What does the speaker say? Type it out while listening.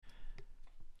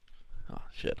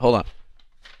Shit, hold on.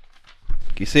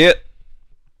 Can you see it?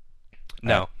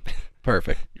 No.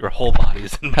 Perfect. Your whole body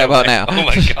is in my How about way. now? Oh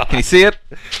my god. Can you see it?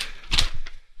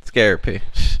 Scarapy.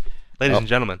 Ladies and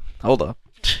gentlemen, Hold on.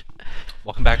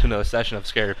 welcome back to another session of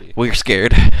Scarapy. We're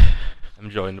scared.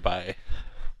 I'm joined by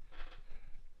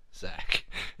Zach.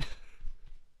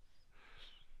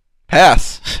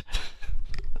 Pass.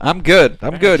 I'm good.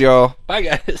 I'm good, y'all. Bye,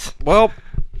 guys. Well,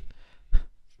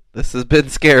 this has been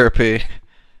Scarapy.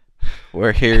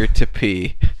 We're here to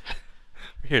pee.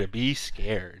 We're here to be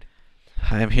scared.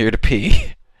 I'm here to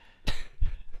pee.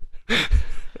 I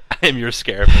am your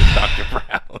Scarapy, Dr.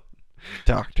 Brown.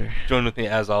 Doctor. Joined with me,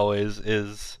 as always,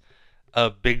 is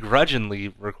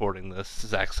begrudgingly recording this,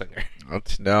 Zach Singer.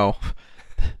 No.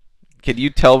 Can you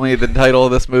tell me the title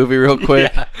of this movie real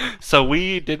quick? Yeah. So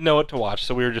we didn't know what to watch,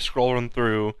 so we were just scrolling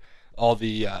through all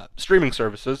the streaming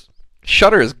services.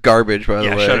 Shudder is garbage, by the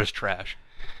way. Yeah, Shudder's trash.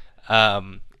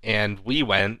 And we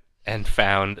went and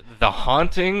found The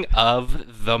Haunting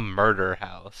of the Murder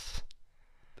House.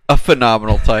 A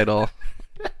phenomenal title.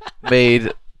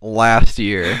 Made last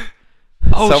year.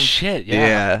 Oh, shit, yeah.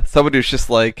 Yeah, someone who's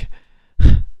just like,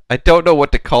 I don't know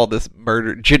what to call this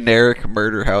generic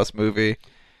murder house movie.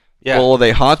 Yeah. Well, are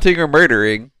they haunting or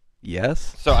murdering?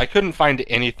 Yes. So I couldn't find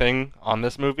anything on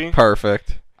this movie.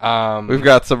 Perfect. We've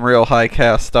got some real high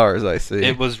cast stars, I see.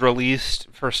 It was released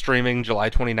for streaming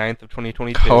July 29th of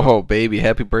 2022. Oh, baby.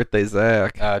 Happy birthday,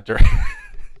 Zach.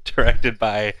 Directed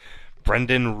by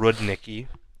Brendan Rudnicki.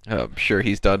 I'm sure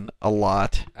he's done a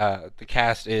lot. The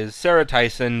cast is Sarah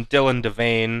Tyson, Dylan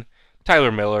Devane,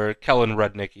 Tyler Miller, Kellen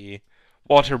Rudnicki,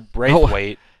 Walter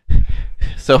Braithwaite.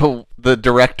 So the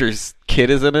director's kid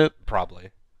is in it?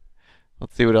 Probably.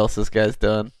 Let's see what else this guy's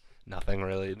done. Nothing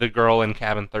really. The girl in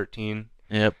Cabin 13.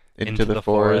 Yep. Into the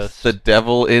forest. The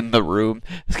devil in the room.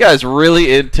 This guy's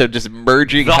really into just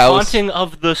merging The house. Haunting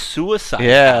of the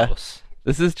Suicide House.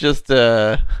 This is just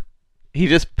he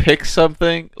just picks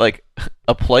something like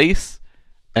a place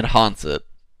and haunts it.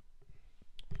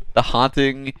 The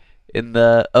Haunting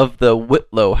of the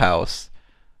Whitlow House.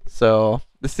 So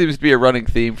this seems to be a running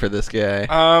theme for this guy.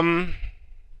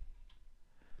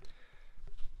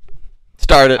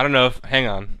 Start it. I don't know if. Hang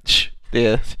on.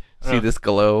 Yeah. See this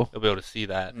glow? You'll be able to see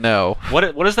that. No.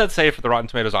 What does that say for the Rotten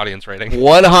Tomatoes audience rating?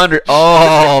 100.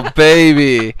 Oh,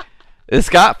 baby. It's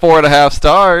got 4.5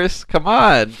 stars. Come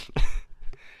on.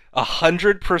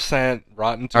 100%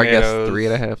 Rotten Tomatoes.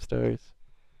 I guess 3.5 stars.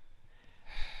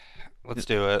 Let's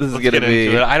do it. This is Let's gonna get be.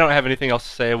 into it. I don't have anything else to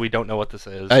say. We don't know what this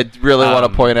is. I really want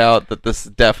to point out that this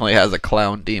definitely has a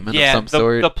clown demon of some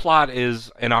sort. The plot is,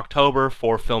 in October,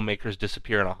 4 filmmakers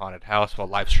disappear in a haunted house while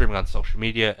live streaming on social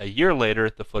media. A year later,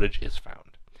 the footage is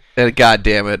found. And god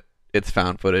damn it, it's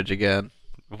found footage again.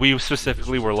 We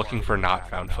specifically were looking for not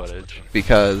found footage.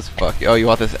 Because, fuck. Oh, you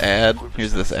want this ad?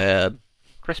 Here's this ad.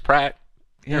 Chris Pratt.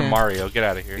 You're Yeah. Mario. Get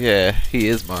out of here. Yeah, he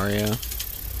is Mario.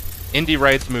 Indie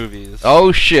Rights Movies.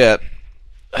 Oh, shit.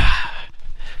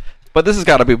 But this has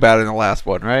got to be better than the last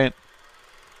one, right?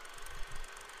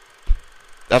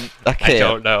 I can't. I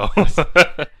don't know.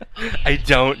 I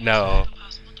don't know.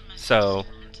 So,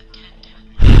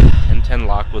 1010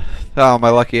 Lockwood. Oh, my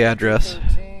lucky address.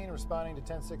 13, responding to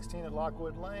 1016 at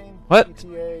Lockwood Lane. What?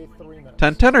 ETA 3 minutes.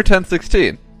 1010 or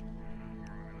 1016?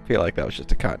 I feel like that was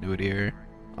just a continuity error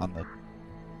on the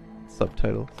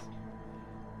subtitles.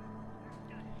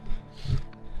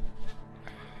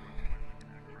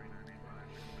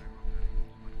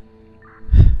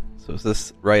 So is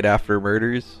this right after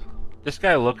murders? This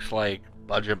guy looks like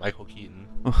budget Michael Keaton.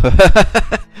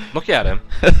 Look at him.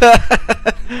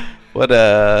 What,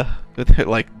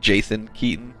 like Jason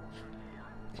Keaton?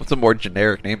 What's a more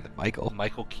generic name than Michael?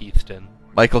 Michael Keaton.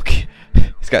 Michael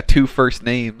He's got 2 first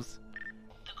names.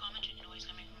 The commented noise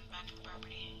coming from the back of the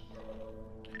property.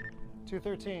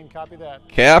 213, copy that.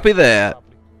 Copy that.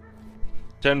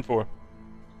 10-4.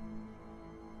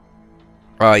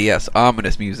 Yes,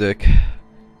 ominous music.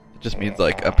 It just means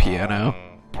like a piano.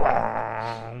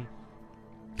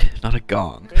 Not a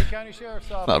gong. Bay County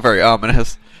Sheriff's Office. Not very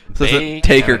ominous. This Bay isn't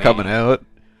Taker County. coming out.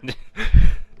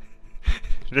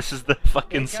 This is the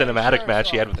fucking Bay County cinematic Sheriff's match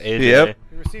he had with Office. AJ. Yep.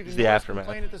 We received It's a the noise aftermath.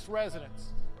 complaint at this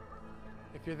residence.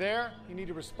 If you're there, you need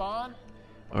to respond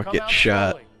Or come get out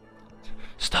shot. slowly.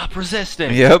 Stop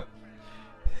resisting. Yep.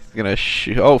 He's gonna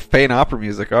Oh, faint opera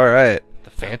music. Alright.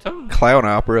 The Phantom? Clown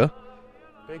opera.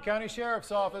 Bay County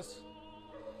Sheriff's Office.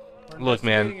 We're Look,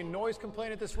 man. investigating a noise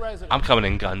complaint at this residence. I'm coming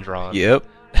in gun drawn. Yep.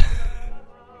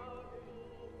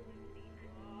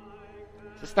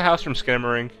 Is this the house from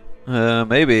Skinamarink?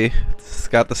 Maybe. It's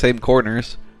got the same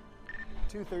corners.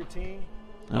 213.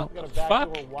 Oh. Got a back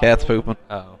Fuck. door wide Cat's open. pooping.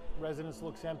 Oh. Residence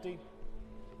looks empty.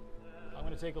 I'm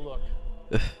going to take a look.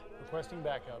 Requesting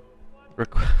backup.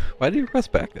 Why do you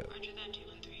request backup? Roger that,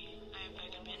 213. I have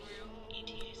backup en route.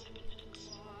 ETA 7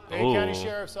 minutes. Bay County Ooh.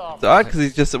 Sheriff's Office. It's odd because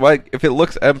he's just. Why? If it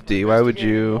looks empty, why would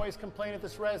Investigating a you? noise complaint at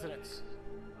this residence.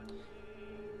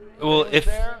 Well, Anyone if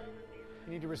there,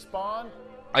 you need to respond.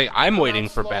 I'm waiting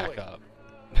for Slowly. backup.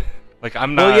 Like,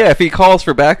 I'm not. Well, yeah. If he calls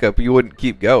for backup, you wouldn't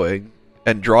keep going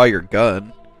and draw your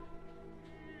gun.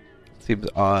 Seems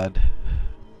odd.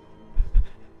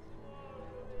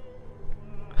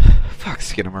 Fuck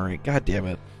Skinamarink. God damn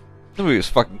it. The movie was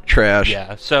fucking trash.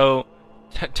 Yeah, so,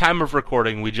 time of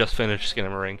recording, we just finished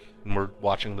Skinamarink, and we're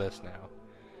watching this now.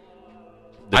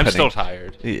 I'm Depending- still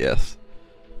tired. Yes.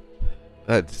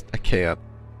 I can't.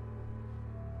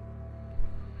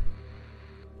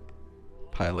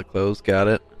 Pile of clothes, got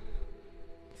it.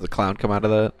 Does the clown come out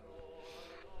of that?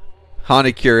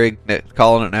 Haunted Keurig,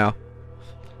 calling it now.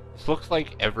 This looks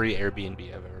like every Airbnb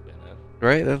I've ever been in.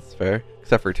 Right, that's fair.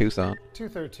 Except for Tucson.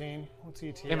 213. What's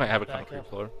ETA? They might have a Backup. concrete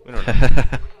floor. We don't know. 5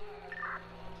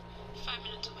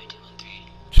 minutes away, 213.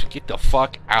 Just get the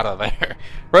fuck out of there.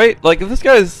 Right? Like, if this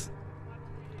guy's...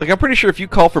 Like, I'm pretty sure if you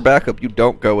call for backup, you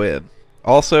don't go in.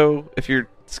 Also, if you're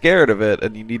scared of it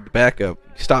and you need the backup,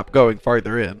 you stop going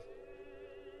farther in.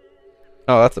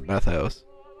 Oh, that's a meth house.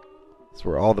 That's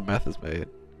where all the meth is made.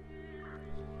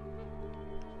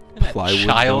 That Plywood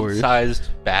doors.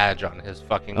 child-sized badge on his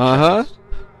fucking Uh-huh. chest.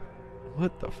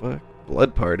 What the fuck?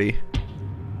 Blood party.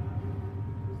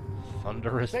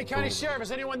 Thunderous Bay County boom. Sheriff,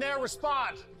 is anyone there?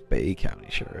 Respond. Bay County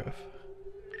Sheriff.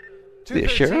 The 213,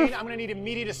 sheriff? I'm going to need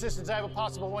immediate assistance. I have a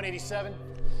possible 187.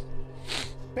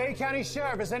 Bay County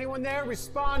Sheriff, is anyone there?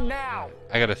 Respond now.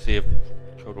 I gotta see if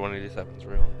Code 187 is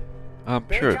real. I'm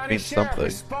Bay sure it County means Sheriff, something.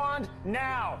 respond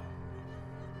now.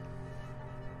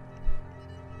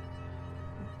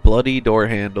 Bloody door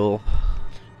handle.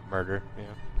 Murder,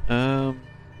 yeah.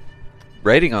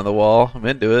 Writing on the wall. I'm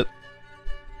into it.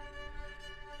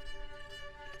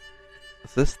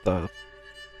 Is this the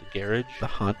The garage.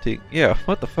 haunting? Yeah,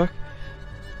 what the fuck?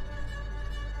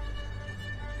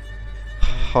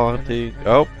 Haunting.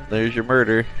 Oh, there's your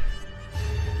murder.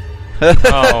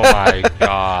 Oh my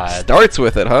god. Starts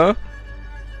with it, huh?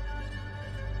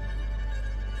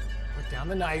 Put down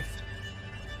the knife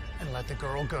and let the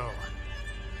girl go.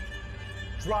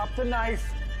 Drop the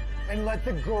knife and let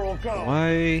the girl go.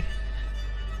 Why?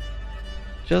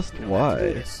 Just You don't have to do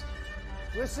why? this.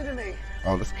 Listen to me.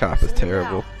 Oh, this cop is Listen to me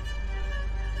terrible. now.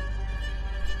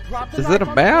 Drop the Is knife it a on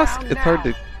the mask? ground It's hard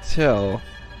now. to tell.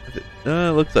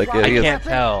 It looks like Drop it. the He has- can't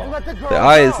weapon tell. and let the girl The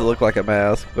eyes go. look like a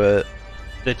mask, but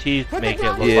The teeth Put make the it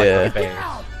gun look Yeah. like a face.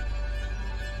 down.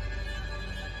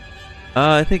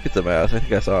 I think it's a mouth. I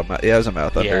think I saw a mouth. Yeah, there's a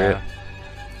mouth under Yeah.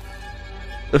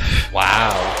 it.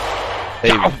 Wow.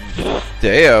 Hey,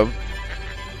 damn.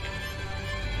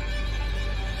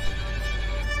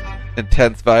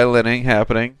 Intense violining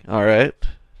happening. All right.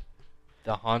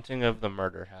 The haunting of the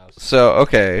murder house. So,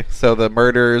 okay. So the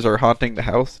murderers are haunting the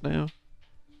house now?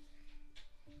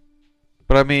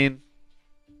 But I mean,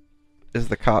 is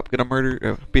the cop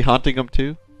gonna be haunting them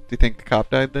too? Do you think the cop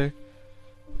died there?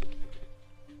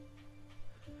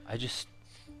 I just...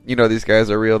 You know these guys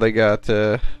are real. They got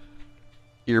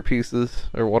earpieces,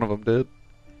 or one of them did.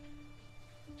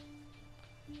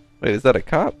 Wait, is that a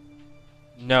cop?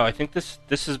 No, I think this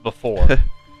is before.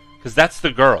 Because that's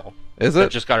the girl. Is That it?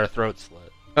 just got her throat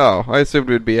slit. Oh, I assumed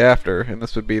it would be after, and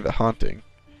this would be the haunting.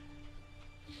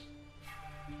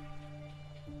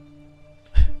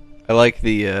 I like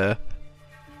the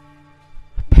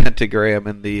pentagram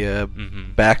in the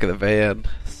Mhm. back of the van.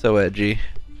 So edgy.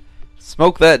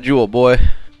 Smoke that jewel, boy.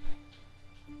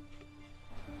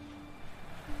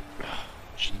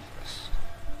 Jesus.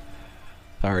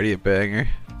 Already a banger.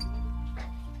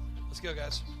 Let's go,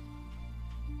 guys.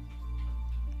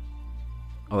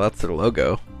 Oh, that's their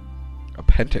logo. A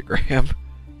pentagram.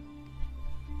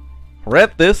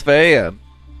 Rent this van.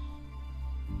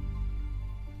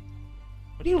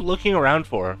 What are you looking around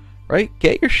for? Right?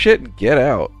 Get your shit and get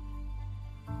out.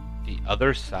 The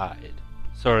other side.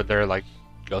 So are there, like,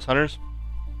 ghost hunters?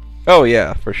 Oh,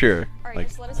 yeah, for sure. Alright, Like,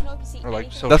 just let us know if you see Or, like,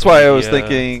 anything. social that's why I was media.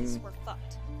 thinking We're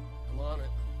fucked. I'm on it.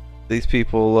 these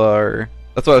people are...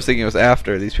 That's what I was thinking it was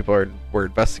after. These people were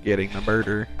investigating the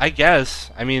murder. I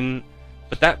guess. I mean,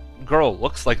 but that girl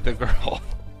looks like the girl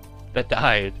that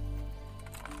died.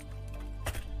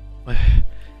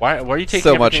 Why are you taking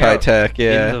So much everything high out tech,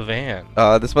 yeah. in the van?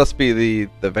 This must be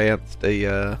the Vance,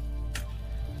 the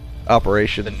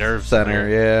operations The nerve center, center.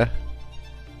 yeah.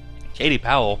 Katie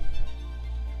Powell.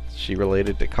 Is she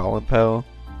related to Colin Powell?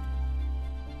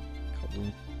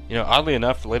 You know, oddly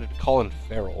enough, related to Colin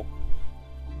Farrell.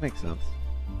 Makes sense.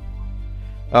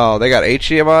 Oh, they got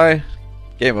HDMI?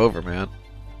 Game over, man.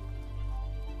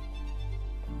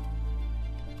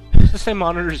 It's the same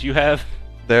monitors you have.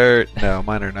 No,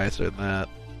 mine are nicer than that.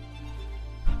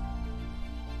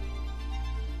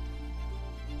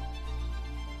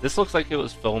 This looks like it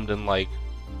was filmed in, like,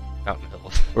 Mountain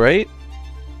Hills. Right?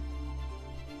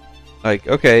 Like,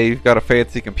 okay, you've got a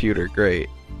fancy computer, great.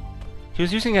 He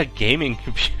was using a gaming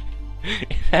computer.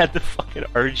 It had the fucking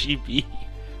RGB.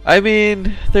 I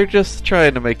mean, they're just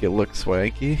trying to make it look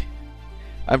swanky.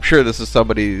 I'm sure this is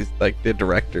somebody's, like, the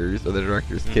directors or the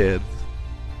director's kids.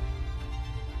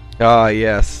 Ah,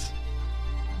 yes.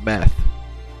 Meth.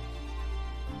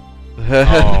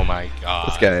 Oh my god.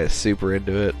 This guy is super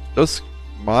into it. Those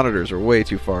monitors are way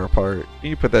too far apart.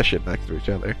 You put that shit next to each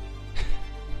other.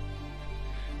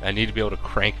 I need to be able to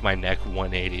crank my neck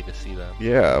 180 to see them.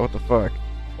 Yeah, what the fuck?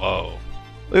 Whoa.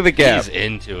 Look at the gap. He's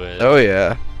into it. Oh,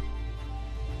 yeah.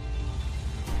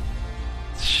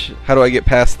 How do I get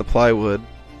past the plywood?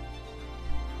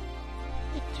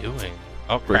 What are you doing?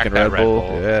 Oh, crack Freaking that Red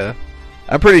Bull. Yeah.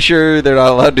 I'm pretty sure they're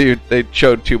not allowed to. They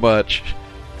showed too much.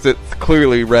 'Cause it's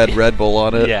clearly Red Bull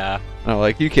on it. Yeah. I'm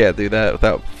like, you can't do that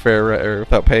without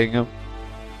without paying him.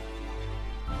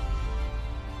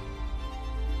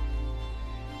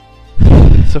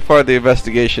 So far, the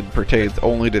investigation pertains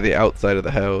only to the outside of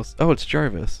the house. Oh, it's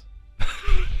Jarvis.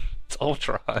 It's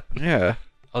Ultron. Yeah.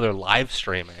 Oh, they're live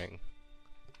streaming.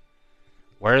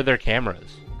 Where are their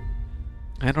cameras?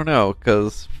 I don't know,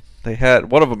 because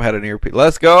one of them had an earpiece.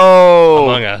 Let's go!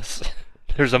 Among Us.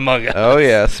 There's Among Us. Oh,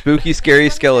 yeah. Spooky, Scary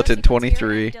Skeleton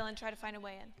 23. Dylan, try to find a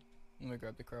way in. Let me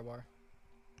grab the crowbar.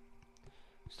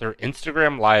 So they're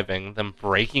Instagram living them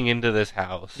breaking into this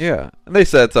house. Yeah. And they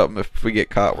said something, if we get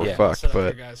caught, we're Yeah. fucked. Set up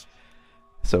But here, guys.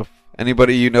 so if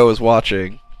anybody you know is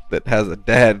watching that has a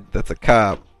dad that's a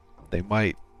cop, they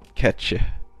might catch you.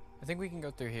 I think we can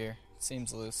go through here.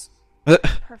 Seems loose.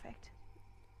 Perfect.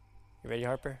 You ready,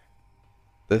 Harper?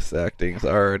 This acting's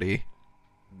already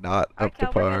not All up right, to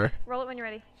Cal, we're par. good. Roll it when you're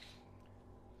ready.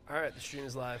 Alright, the stream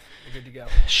is live. We're good to go.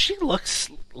 She looks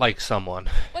like someone.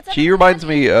 What's She everyone reminds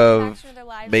doing? me of Action their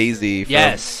lives Maisie through- from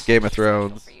Yes. Game of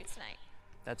Thrones. For you tonight.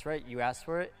 That's right, you asked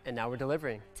for it, and now we're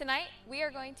delivering. Tonight, we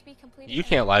are going to be completing. You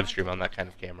can't live stream on that kind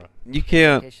of camera. You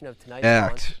can't Location of tonight's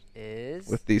act launch is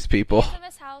with these people.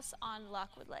 Infamous house on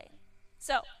Lockwood Lane.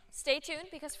 So, stay tuned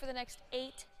because for the next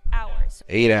 8 hours,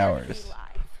 8 we are hours. gonna be live.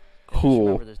 And just Cool.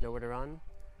 Remember, there's nowhere to run,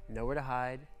 nowhere to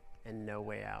hide, and no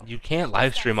way out. You can't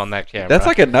live stream on that camera. That's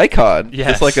like a Nikon. Yes.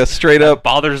 Just like a straight That up.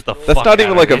 bothers the That's fuck not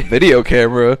even out like of a me. video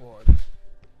camera.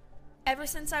 Ever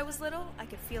since I was little, I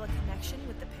could feel a connection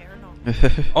with the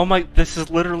paranormal. Oh my, this is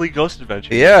literally Ghost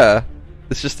Adventure. Yeah.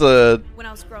 It's just When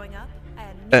I was growing up, I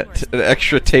had numerous an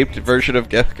extra taped version of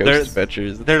Ghost They're-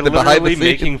 Adventures. They're The behind the literally scenes.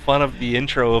 making fun of the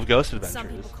intro of Ghost Some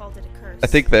Adventures. people called it a curse. I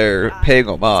think they're but paying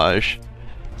homage.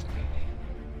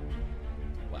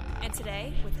 And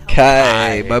today, with the help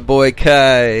Kai, Kai. my boy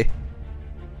Kai.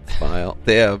 Smile.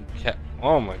 Damn.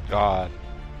 Oh my god.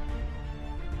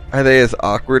 Are they as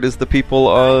awkward as the people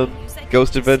on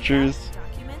Ghost Adventures?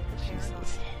 Document the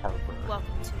paranormal. Harper. Welcome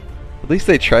to At least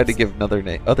they tried to give other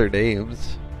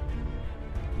names.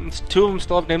 Two of them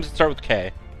still have names that start with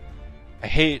K. I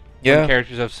hate Yeah. when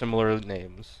characters have similar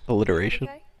names. Alliteration.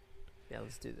 Okay? Yeah,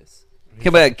 let's do this.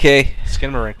 Come back, Kay.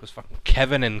 Skinamarink was fucking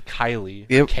Kevin and Kylie.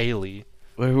 Yep. Kaylee.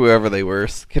 Whoever they were.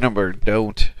 Skinner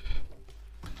don't.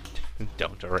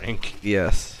 Don't rink.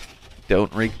 Yes.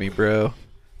 Don't rink me, bro.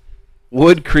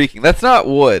 Wood creaking. That's not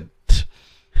wood.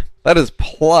 That is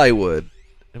plywood.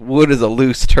 Wood is a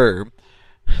loose term.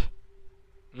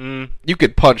 You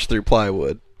could punch through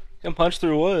plywood. Can punch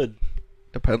through wood.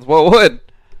 Depends what wood.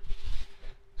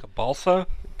 A balsa?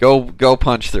 Go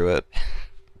punch through it.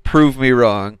 Prove me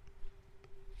wrong.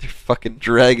 Your fucking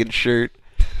dragon shirt.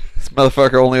 This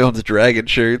motherfucker only owns dragon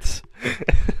shirts.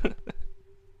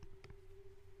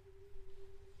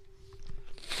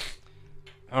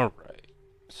 Alright.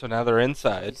 So now they're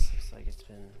inside. Looks like it's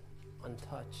been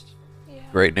untouched. Yeah.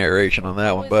 Great narration on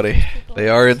that one, Always buddy. those people They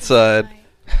who are listen inside. tonight.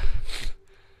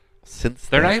 Since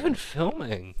They're not then. even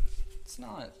filming. It's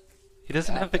not. He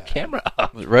doesn't have the camera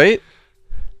up. Right?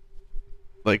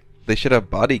 Like, they should have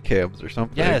body cams or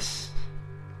something. Yes.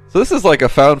 So this is like a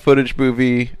found footage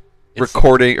movie It's-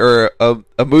 recording, or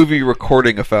a movie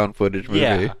recording a found footage movie.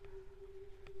 Yeah.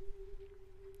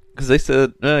 Because they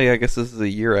said, oh yeah, I guess this is a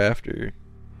year after.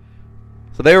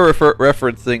 So they were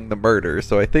referencing the murder,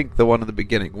 so I think the one in the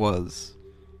beginning was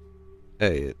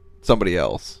somebody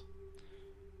else.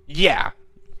 Yeah.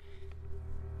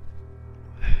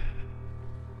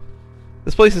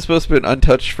 This place is supposed to have been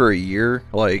untouched for a year.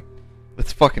 Like,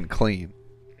 it's fucking clean.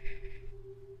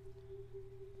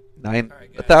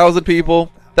 1,000 people.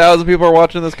 1,000 people are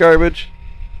watching this garbage.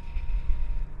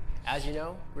 As you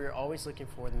know, we're always looking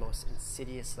for the most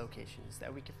insidious locations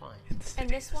that we can find. And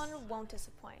this one won't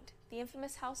disappoint. The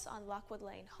infamous house on Lockwood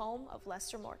Lane, home of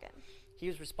Lester Morgan. He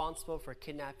was responsible for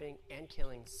kidnapping and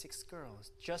killing 6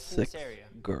 girls just in 6 this area.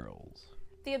 girls.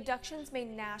 The abductions made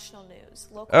national news.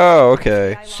 Local Oh,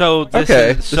 okay. So this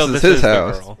Okay, is so this this is his the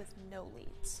house. girl. with no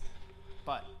leads.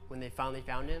 But when they finally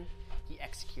found him, he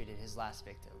executed his last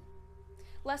victim.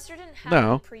 Lester didn't have No.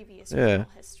 any previous Yeah. criminal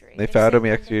history. They found say him, he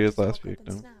one day executed his just last woke up and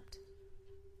victim. snapped.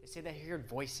 They say that he heard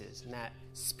voices and that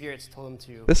spirits told him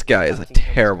to. This guy is a abduct and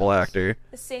kill terrible these girls. actor.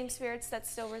 The same spirits that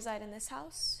still reside in this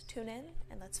house. Tune in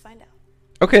and let's find out.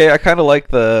 Okay, I kind of like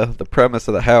the premise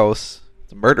of the house.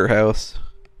 It's a murder house.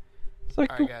 It's like,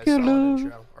 Alright, guys, solid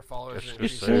intro. Our followers Yes, are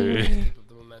sir. increasing. Let's keep up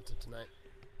the momentum tonight.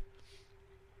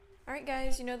 All right,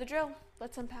 guys, you know the drill.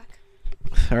 Let's unpack.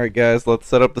 Alright, guys, let's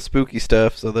set up the spooky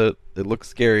stuff so that it looks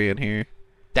scary in here.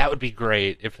 That would be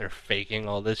great if they're faking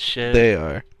all this shit. They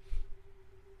are.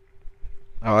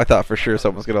 Oh, I thought for sure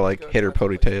someone was gonna, like, Go hit her to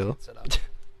the place ponytail. that's set up.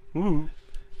 Ooh.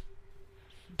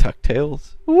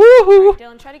 Tucktails. Woohoo!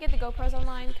 Dylan, try to get the GoPros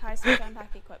online. Kai's still to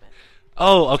unpack the equipment.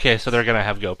 Oh, okay. So they're gonna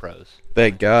have GoPros.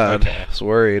 Thank God. Okay. I was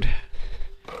worried.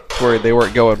 I was worried they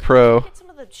weren't going pro. Get some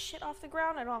of the shit off the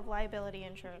ground. I don't have liability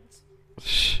insurance.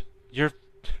 Shh. You're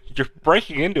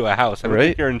breaking into a house. I don't Right?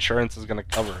 think your insurance is gonna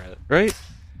cover it. Right?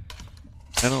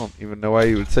 I don't even know why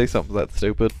you would say something that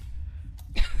stupid.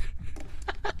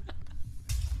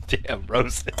 Damn,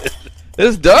 roasted.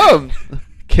 It's dumb!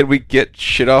 Can we get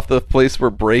shit off the place we're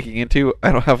breaking into?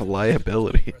 I don't have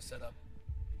liability. We're set up.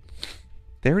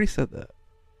 They already said that.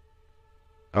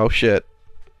 Oh shit.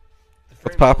 The What's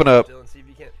frame's popping a little up? Dylan, see if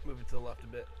you can't move it to the left a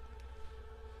bit.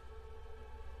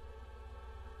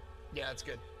 Yeah, that's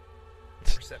good.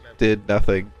 We're set, man. Did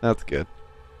nothing. That's good.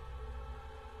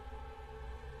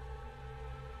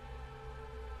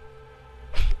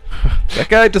 That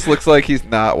guy just looks like he's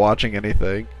not watching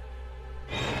anything.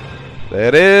 There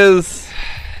it is!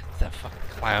 That fucking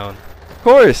clown. Of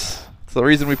course! It's the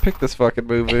reason we picked this fucking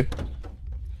movie.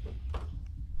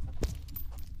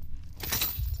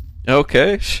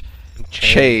 Okay.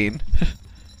 Chain.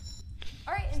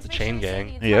 All right, the chain gang.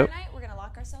 The entire Yep. night, we're gonna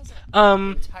lock ourselves in.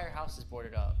 The entire house is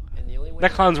boarded up, and the only way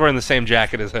That clown's wearing the same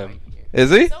jacket as him. Is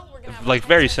he? So we're gonna have Like, our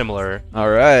very heads similar. in.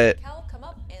 Alright. Cal, come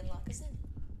up and lock us in.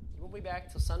 He won't be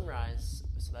back till sunrise,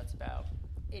 so that's about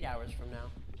 8 hours from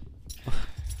now.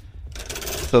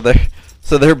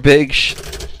 So their big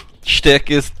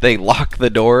shtick is they lock the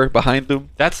door behind them?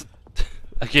 That's,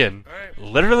 again,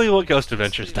 literally what Ghost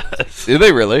Adventures does. Do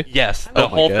they really? Yes, Oh the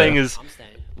my whole God. thing is I'm staying.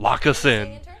 lock us in,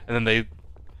 Staying in turn? and then they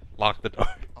lock the door.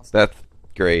 That's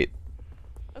great.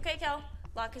 Okay, Cal,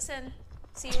 lock us in.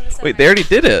 See you in the sunrise. Wait, they already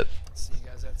did it. See you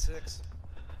guys at 6.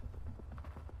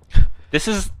 This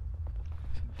is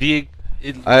the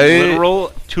I-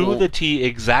 literal, to the T,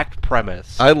 exact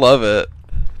premise. I love it.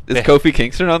 Is Yeah. Kofi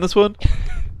Kingston on this one?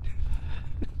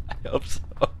 I hope so.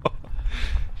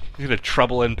 He's gonna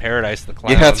Trouble in Paradise the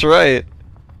clown. Yeah, that's right.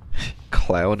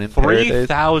 Clown in Paradise.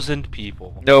 3,000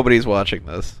 people. Nobody's watching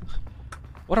this.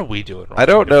 What are we doing wrong? I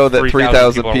don't know that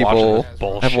 3,000 are people watching this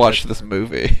bullshit. have watched this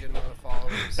movie. Good amount of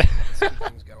followers. Let's keep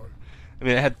things going. I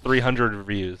mean, it had 300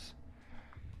 reviews.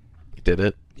 Did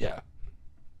it? Yeah.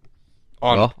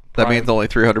 On Well, that Prime. means only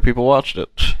 300 people watched it.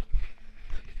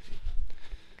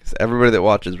 Because everybody that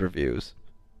watches reviews.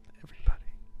 Everybody.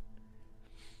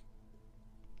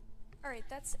 All right,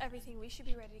 that's everything. We should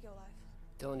be ready to go live.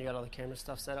 Dylan, you got all the camera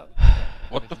stuff set up?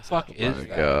 What the fuck is Oh my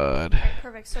that? God. All right,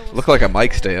 perfect. So we'll Look like a start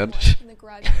mic with stand. one in the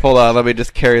garage. Hold on, let me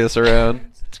just carry this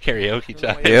around. It's karaoke I don't know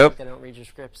why time. you Yep. think I don't read your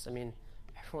scripts. I mean,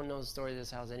 everyone knows the story of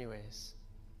this house anyways.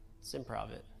 It's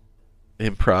improv it.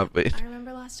 Improv. I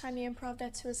remember last time you improved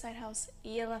at Suicide House,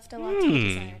 you left a lot to be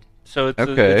desired. So it's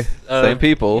Okay, it's, same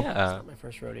people. It's Yeah, not my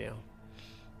first rodeo.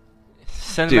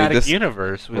 cinematic this-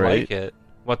 universe. We right? like it.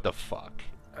 What the fuck?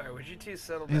 Alright, would you two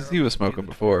settle down? He was and do smoking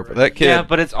the before, tour but already? that kid. Yeah,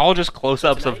 but it's all just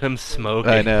close-ups of him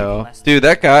smoking. I know. Dude,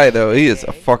 that guy, though, he is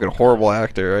a fucking horrible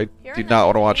actor. I do not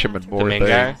want to watch him in more main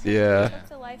guy? things. Yeah. Took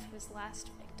the life of his last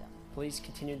victim. Police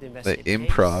continued to investigate the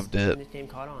improv'd case, it. and his name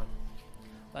caught on.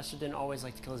 Lester didn't always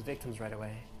like to kill his victims right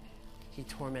away. He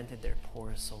tormented their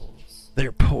poor souls.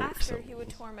 They're poor. After he would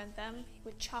torment them, he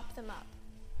would chop them up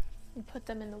and put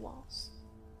them in the walls.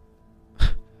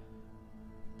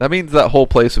 That means that whole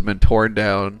place would have been torn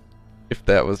down if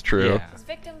that was true. Yeah. His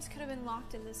victims could have been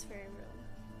locked in this very room,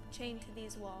 chained to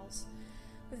these walls,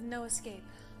 with no escape.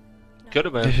 No. Could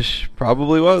have been.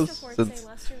 Probably Police was, reports since say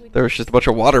Lester would there was just a bunch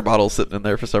of water bottles sitting in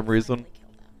there for some reason. finally kill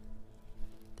them.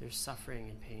 There's suffering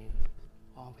and pain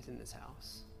all within this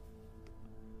house.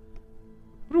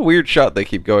 What a weird shot they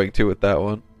keep going to with that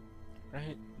one.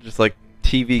 Right. Just like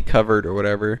TV covered or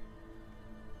whatever.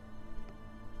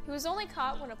 He was only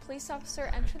caught when a police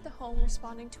officer entered the home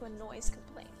responding to a noise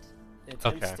complaint. In a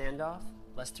tense Okay. standoff,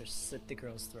 Lester slit the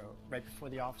girl's throat right before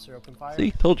the officer opened fire.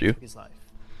 See, told you. Took his life.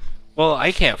 Well,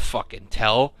 I can't fucking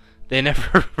tell. They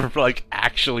never like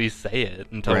actually say it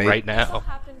until Right. right This all now.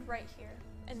 happened right here,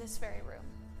 in this very room.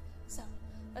 So,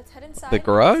 let's head inside. The and see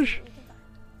garage? what we can find.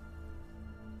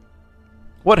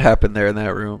 What happened there in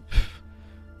that room?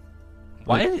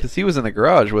 Why? Because he was in the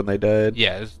garage when they died.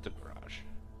 Yeah, it's the garage.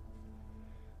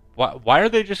 Why are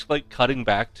they just like cutting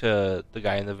back to the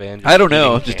guy in the van? I don't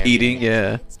know. eating Just candy? eating.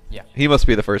 Yeah. Yeah. He must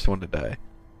be the first one to die.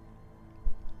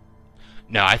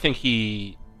 No, I think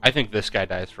this guy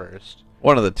dies first.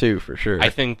 One of the two for sure. I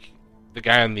think the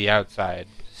guy on the outside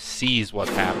sees what's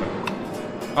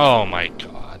happening. Oh my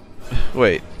god.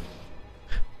 Wait.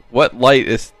 What light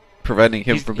is preventing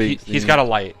him He's, from being seen? he's got a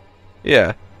light.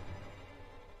 Yeah.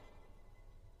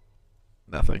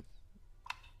 Nothing.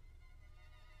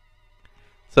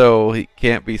 So he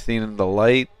can't be seen in the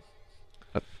light.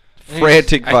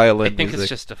 Frantic violin I think music. it's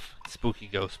just a spooky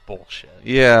ghost bullshit.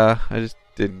 Yeah, I just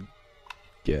didn't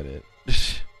get it.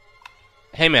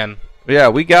 Hey man, Yeah,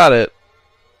 we got it.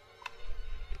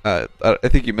 I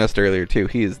think you missed earlier too.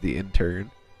 He is the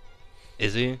intern.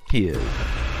 is he? He is.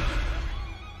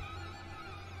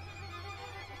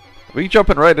 We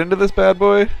jumping right into this bad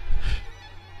boy?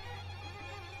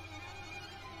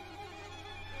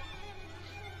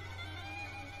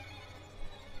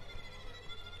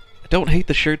 I don't hate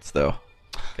the shirts though.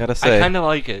 Gotta say, I kind of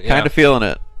like it. kind of feeling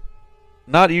it.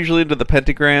 Not usually into the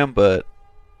pentagram, but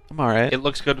I'm alright. It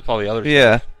looks good with all the other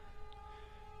Yeah. stuff.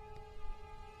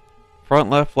 Front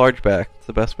left, large back. It's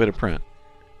the best way to print.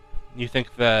 You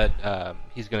think that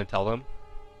he's gonna tell them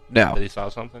No. that he saw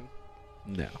something?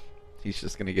 No. He's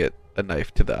just gonna get a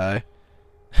knife to the eye.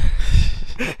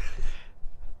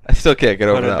 I still can't get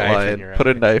over Put a that knife in line. your Put a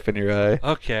eye. knife in your eye.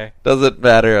 Okay. Doesn't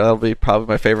matter. That'll be probably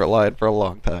my favorite line for a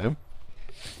long time.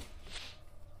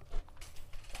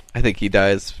 I think he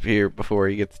dies here before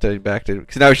he gets to back to...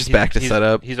 Because now he's just back to set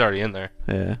up. He's already in there.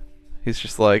 Yeah. He's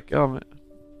just like, oh, man.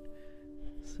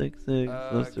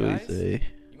 6-6. What do we Guys? say?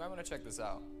 You might want to check this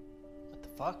out. What the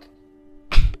fuck?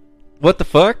 What the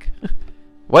fuck?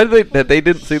 Why did they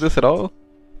didn't see this at all?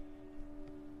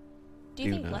 Do you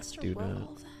Do think not, Lester do wrote not.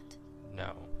 all of that? No.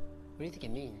 What do you think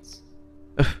it means?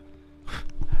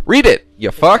 Read it, you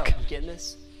Hey, fuck! yo, you getting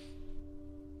this?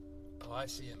 Oh, I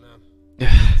see it, man.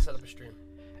 Set up a stream.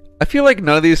 I feel like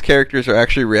none of these characters are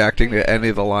actually reacting to any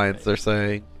of the lines they're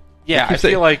saying. Yeah, keep I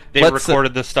saying, feel like they let's-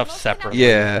 recorded this stuff Most of separately. them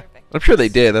Yeah. are I'm sure they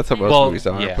did. That's how most Well, movies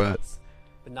are, yeah. but...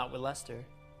 But not with Lester,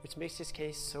 which makes this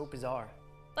case so bizarre.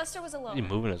 Lester was alone. He's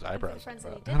moving his And for the eyebrows. friends that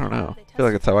he about. did I don't have, know. they I feel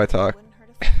like it's how I testified talk. he wouldn't hurt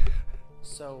a fly.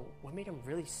 So, what made him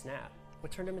really snap?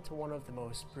 What turned him into one of the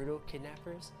most brutal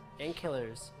kidnappers and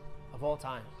killers of all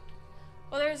time?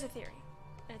 Well, there is a theory,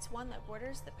 and it's one that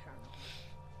borders the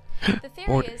paranormal. The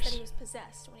theory is that he was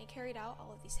possessed when he carried out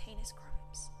all of these heinous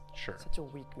crimes. Sure. Such a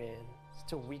weak man,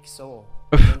 such a weak soul.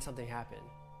 And then something happened.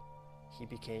 He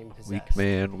became possessed. Weak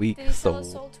man, weak Did he sell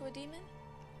his soul. soul to a demon?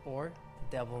 Or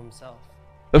the devil himself.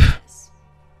 Yes.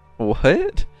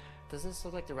 What? Doesn't this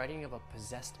look like the writing of a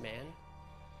possessed man?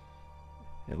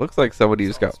 It looks like somebody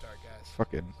who's got Start, guys.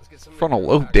 fucking Let's get some frontal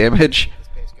video lobe back. damage. Get this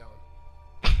pace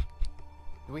going.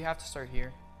 Do we have to start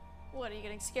here? What, are you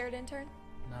getting scared, intern?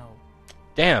 No.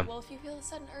 Damn. Well, if you feel a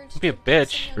sudden urge Don't be a to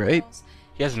kiss bitch, some young right? girls,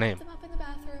 He has a name. put them up in the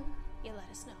bathroom, you let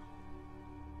us know.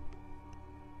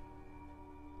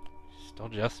 Still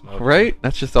just smoking. Right?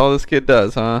 That's just all this kid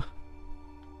does, huh?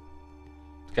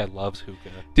 This guy loves hookah.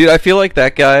 Dude, I feel like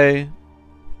that guy...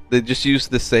 They just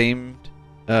used the same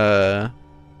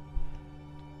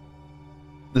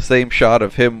shot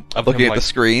of him Of looking him, at the like-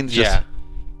 screens. Just, Yeah.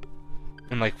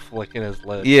 And like flicking his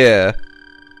lips. Yeah.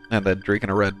 And then drinking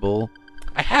a Red Bull.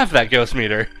 I have that ghost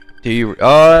meter. Do you...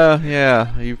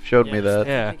 yeah. You've showed me that.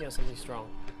 Yeah. Thinking of something strong.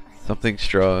 Something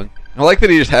strong. I like that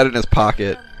he just had it in his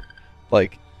pocket.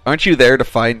 Like, aren't you there to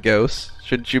find ghosts?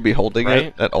 Shouldn't you be holding Right?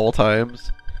 it at all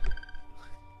times?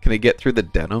 Can he get through the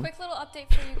denim? Quick little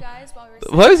update for you guys while we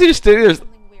were Why was he just sitting there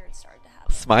something weird started to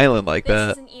happen. smiling like This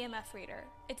that? is an EMF reader.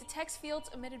 It detects fields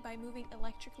emitted by moving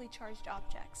electrically charged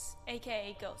objects,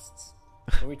 aka ghosts.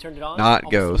 When we turned it on, Not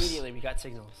almost ghosts. immediately we got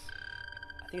signals.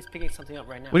 I think it's picking something up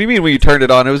right now. What do you mean when you turned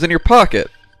it on? It was in your pocket.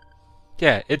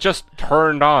 Yeah, it just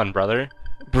turned on, brother.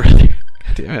 Brother.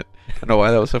 God damn it. I don't know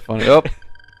why that was so funny. Oh,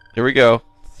 here we go.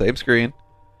 Same screen.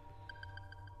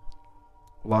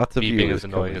 Lots of Beeping viewers is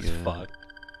annoying coming as in. fuck.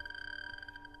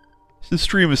 This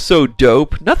stream is so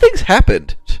dope. Nothing's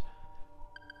happened.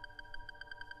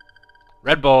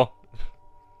 Red Bull.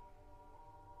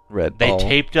 Red They Bull.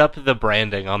 taped up the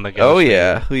branding on the ghost. Oh thing,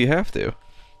 yeah, you have to.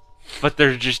 but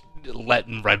they're just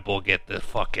letting Red Bull get the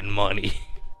fucking money.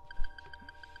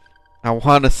 I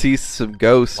want to see some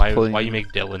ghosts. Why playing. you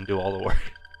make Dylan do all the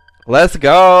work? Let's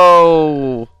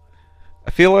go.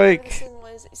 I feel Whatever the like signal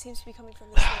is, it seems to be coming from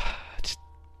this way.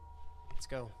 Let's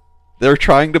go. they're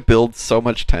trying to build so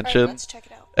much Alright, tension let's check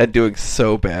it out. and doing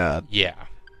so bad. Yeah.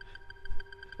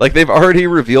 Like they've already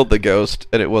revealed the ghost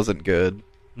and it wasn't good.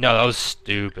 No, that was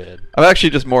stupid. I'm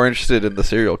actually just more interested in the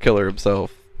serial killer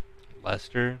himself.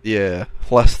 Lester? Yeah,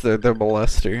 Lester the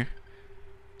molester.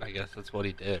 I guess that's what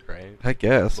he did, right? I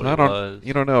guess. What I it don't. was.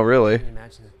 You don't know really. Can you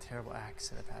imagine the terrible acts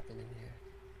that have happened in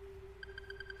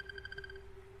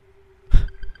here?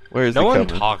 Where is No he one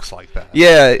coming? talks like that.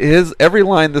 Yeah, every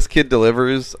line this kid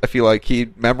delivers, I feel like he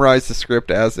memorized the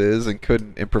script as is and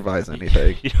couldn't improvise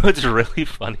anything. You know what's really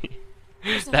funny?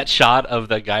 That shot of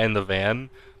that guy in the van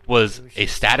was a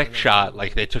static shot.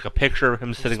 Like they took a picture of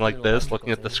him sitting like this, looking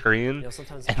at the screen,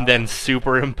 and then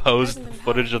superimposed the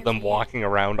footage of them walking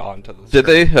around onto the Did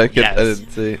screen. they? Yes. I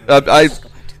didn't see. I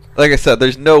like I said,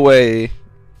 there's no way.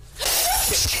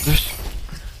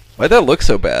 Why'd that look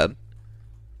so bad?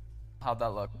 How'd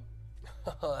that look?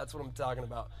 That's what I'm talking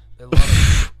about. They love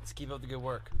it. Let's keep up the good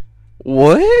work.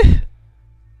 What?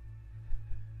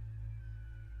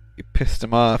 You pissed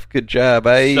him off. Good job.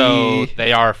 So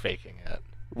they are faking it.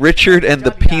 Richard and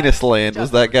the Good job, guys. Penis Land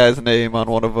was that guy's name on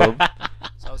one of them.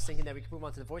 So I was thinking that we could move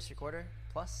on to the voice recorder.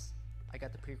 Plus, I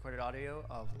got the pre-recorded audio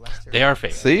of Lester. They are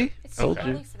faking. See? It's too Told you.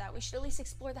 early for that. We should at least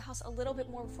explore the house a little bit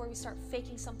more before we start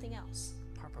faking something else.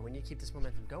 Harper, we need to keep this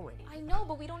momentum going. I know,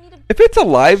 but we don't need to. If it's a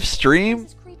live stream,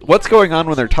 what's going on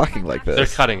when they're talking like They're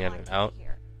this? cutting in and out.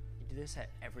 We do this at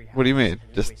every house. What do you mean? and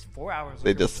then Just- waste 4 hours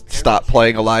they looking just for stop various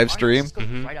playing a things. live Why don't stream? you just go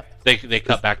Mhm. right up the- They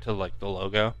cut back to like the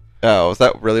logo. Oh, is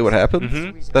that really what happens?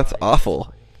 Mhm. That's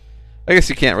awful. I guess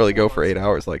you can't really go for 8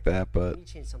 hours like that, We but need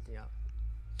to change something up.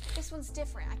 This one's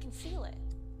different. I can feel it.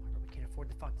 Harper, we can't afford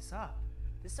to fuck this up.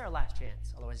 This is our last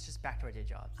chance. Otherwise, it's just back to our day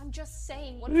jobs. I'm just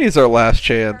saying. What it is our last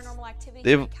chance.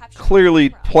 They have clearly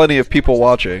plenty of people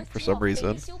watching for some reason.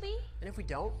 And if we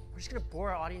don't, we're just gonna bore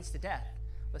our audience to death.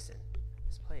 Listen,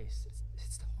 this place,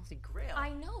 it's the Holy Grail. I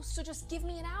know. So just give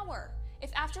me an hour.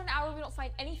 If after an hour we don't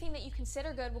find anything that you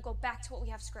consider good, we'll go back to what we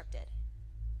have scripted.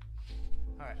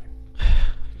 All right. I'll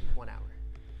give you 1 hour.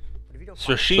 But if you don't So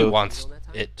find she anything wants in that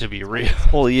time, it to be real.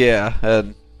 Well, yeah,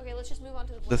 and Okay, let's just move on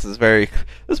to the. this is very.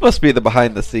 This must be the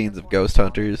behind the scenes of Ghost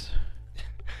Hunters,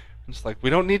 It's like we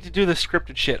don't need to do the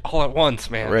scripted shit all at once,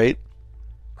 man. right?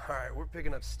 Alright, we're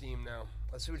picking up steam now.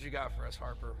 Let's see what you got for us,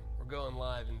 Harper. We're going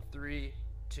live in 3,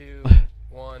 2,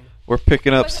 1. We're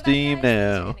picking up Look at that steam guy,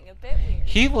 now. he's getting a bit weird.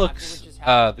 He looks.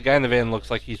 The guy in the van looks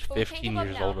like he's But we can't 15 give up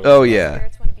years now. older. Oh, If yeah.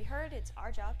 spirits want to be heard, it's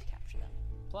our job to capture them.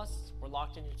 Plus, we're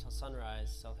locked in here till sunrise,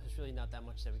 so there's really not that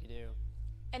much that we can do.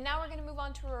 And now we're going to move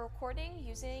on to a recording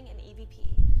using an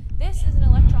EVP. This is an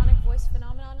electronic voice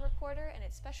phenomenon recorder, and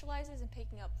it specializes in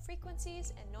picking up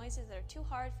frequencies and noises that are too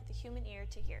hard for the human ear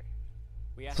to hear.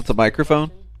 We So it's a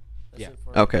microphone? Yeah.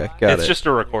 Okay, got It's it. just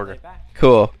a recorder.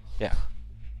 Cool. Yeah.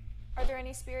 Are there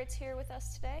any spirits here with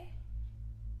us today?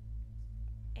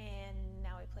 And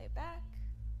now we play it back.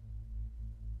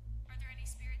 Are there any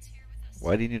spirits here with us?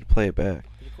 Why do you need to play it back?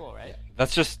 Pretty cool, right?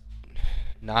 That's just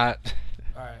not.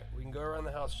 Alright, we can go around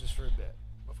the house just for a bit.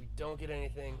 If we don't get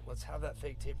anything, let's have that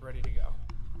fake tape ready to go.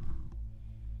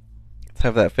 Let's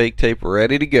have that fake tape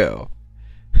ready to go.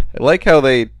 I like how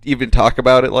they even talk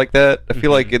about it like that. I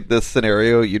feel like in this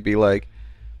scenario, you'd be like,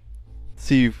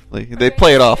 see, like, they'd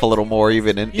play it off a little more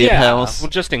even in house. Well,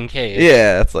 just in case.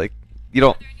 Yeah, it's like you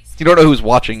don't know who's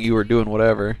watching you or doing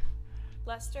whatever.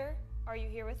 Lester, are you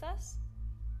here with us?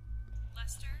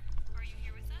 Lester, are you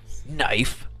here with us?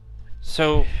 Knife.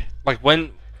 So, like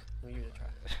when We'll give it a try.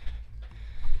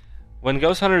 when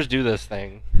ghost hunters do this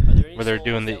thing, Are there any where they're souls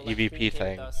doing the that would like to EVP communicate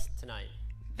thing, with us tonight?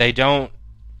 they don't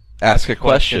Ask a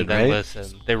question, then right?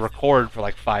 listen. They record for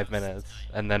like 5 minutes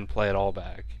and then play it all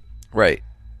back. Right.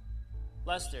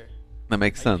 Lester, That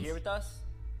makes are you sense. here with us?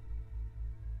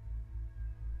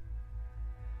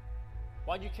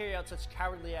 Why'd you carry out such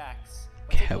cowardly acts?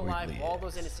 Why take the life Cowardly of all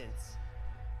those acts. innocents?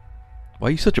 Why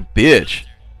are you such a bitch?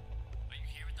 Are you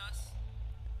here with us?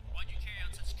 Why'd you carry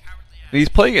out such cowardly acts? And he's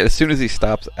playing it as soon as he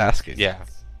stops asking. Yeah.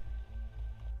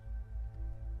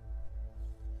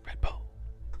 Red Bull.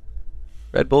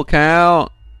 Red Bull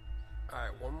count.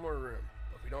 Alright, one more room.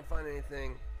 If we don't find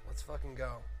anything, let's fucking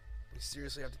go. We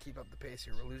seriously have to keep up the pace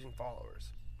here. We're losing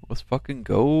followers. Let's fucking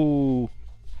go.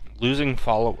 Losing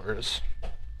followers.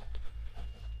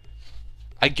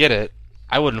 I get it.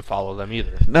 I wouldn't follow them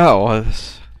either. No,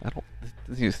 I don't.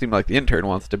 You seem like the intern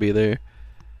wants to be there.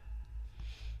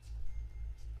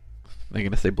 They're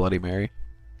gonna say Bloody Mary.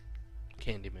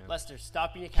 Candyman. Lester,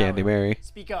 stop being a coward. Candy Mary.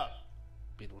 Speak up.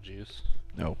 Beetlejuice.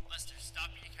 No. Lester, stop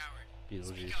being a coward.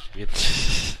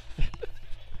 Beetlejuice.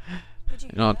 Would you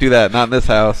You don't do that. Not in this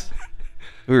house.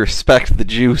 We respect the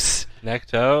juice.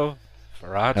 Necto.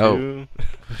 Ferratu.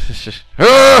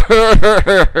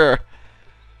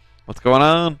 What's going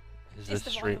on? Is Is this the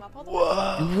stream? volume up all the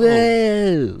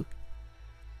way? Whoa!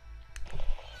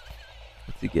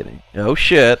 What's he getting? Oh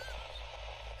shit!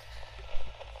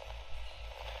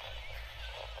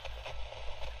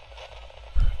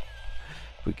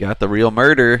 We got the real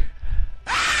murder.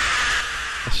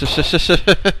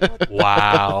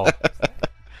 Wow.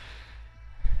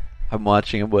 I'm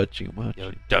watching.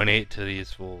 Yo, donate to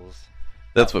these fools.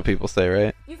 That's what people say,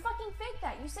 right? You fucking faked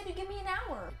that. You said you'd give me an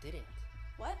hour. I didn't.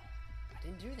 What? I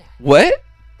didn't do that. What?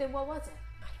 Then what was it?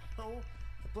 No,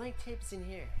 the blank tape's in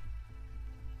here.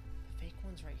 The fake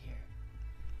one's right here.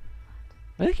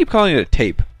 Why do they keep calling it a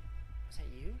tape? Was that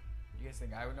you? You guys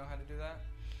think I would know how to do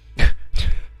that?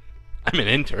 I'm an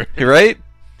intern. You right?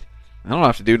 I don't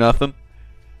have to do nothing.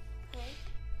 Really?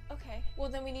 Okay. Well,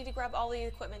 then we need to grab all the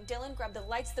equipment. Dylan, grab the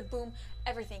lights, the boom,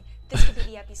 everything. This could be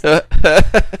the episode.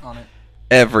 On it.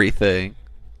 Everything.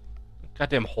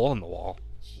 Goddamn hole in the wall.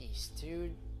 Jeez,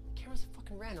 dude. Camera's a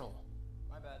fucking rental.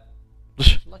 My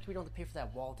bad. Lucky we don't have to pay for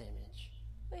that wall damage.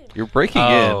 Wait a minute. You're breaking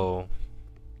Oh. in.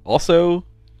 Also,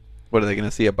 what are they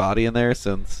gonna see a body in there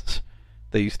since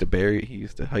they used to bury? He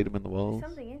used to hide him in the walls.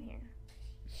 Something in here.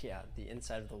 Yeah, the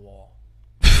inside of the wall.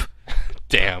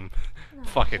 Damn.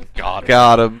 Fucking got it.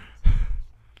 Got him.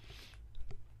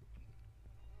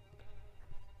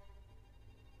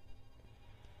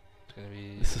 It's gonna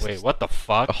be... This is Wait, what the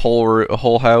fuck? A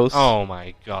whole house. Oh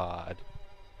my god.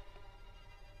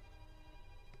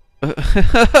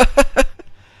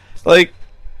 Like,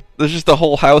 there's just a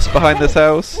whole house behind this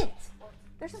house.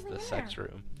 There's something The in sex there.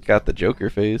 room. Got the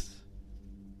Joker face.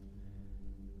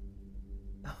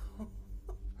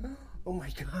 Oh my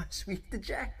gosh, we hit the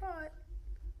jackpot.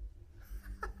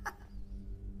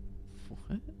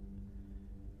 What?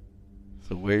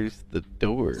 So where's the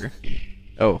door?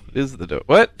 Oh, it is the door.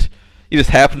 What? You just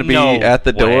happen to be No at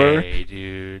the way,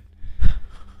 dude.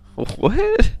 door?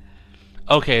 What?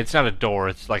 Okay, it's not a door,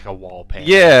 it's like a wall panel.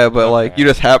 Yeah, but like Okay. you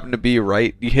just happen to be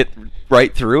right. You hit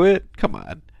right through it. Come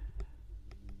on.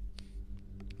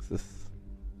 Is this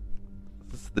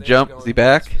the They're jump? going Is he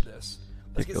back? for this.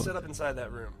 Let's They're get set going- up inside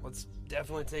that room. Let's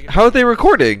definitely take it. How are they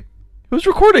recording? Who's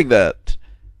recording that?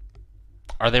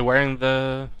 Are they wearing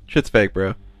the Shit's fake,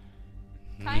 bro. Kai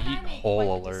and I neat made hole quite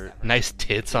the alert? discovery. Nice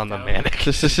tits on the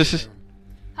mannequin.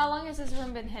 How long has this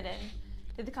room been hidden?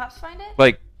 Did the cops find it?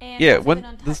 Like, And yeah, has it been when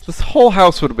untouched? this whole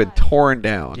house would have been torn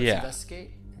down Yeah.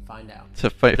 Investigate and find out. to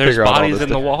There's figure out all bodies this in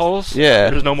the stuff. walls? Yeah.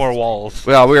 There's no more walls.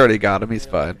 Well, we already got him. He's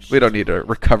fine. We don't need to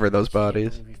recover those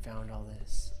bodies. We found all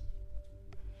this.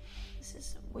 This is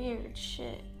some weird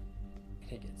shit.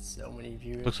 Gonna get so many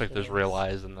viewers. Looks like for there's this. real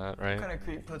eyes in that, What right? kind of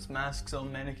creep puts masks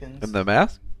on mannequins? And the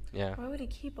mask? Yeah. Why would he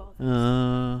keep all this?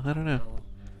 I don't know. Oh,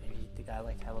 maybe the guy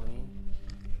liked Halloween.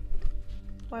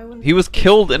 Why wouldn't He was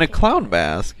killed in a clown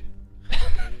mask.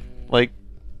 Like,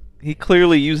 he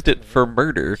clearly used it for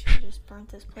murder. Should've just burnt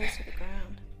this place to the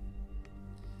ground.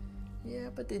 Yeah,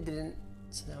 but they didn't.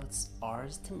 So now it's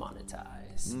ours to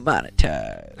monetize.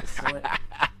 Monetize. So what-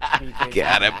 it'd be great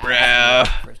Got to- it, bro.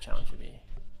 First challenge would be.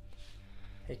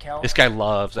 Hey Cal. This guy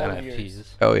loves All NFTs.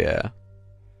 yours. Oh, yeah.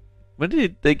 When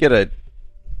did they get a...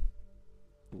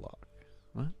 lock?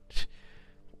 What?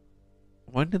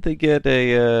 When did they get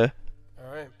a,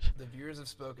 All right. The viewers have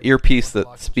spoken. earpiece We're that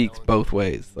blocking speaks challenge. both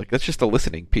ways? Like, that's just a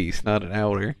listening piece, not an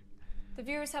outer. The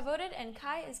viewers have voted, and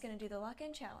Kai is going to do the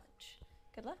lock-in challenge.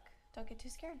 Good luck. Don't get too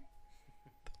scared.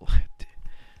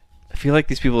 I feel like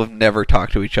these people have never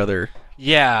talked to each other.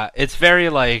 Yeah, it's very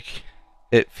like...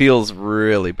 It feels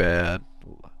really bad.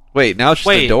 Wait, now it's just a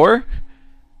Wait. door?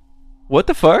 What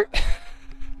the fuck?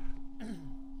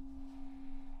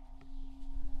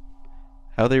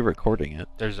 How are they recording it?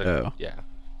 There's a... Oh. Yeah.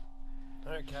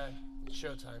 All right, Kai. It's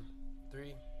showtime.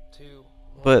 3, 2,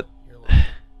 1. But- You're live.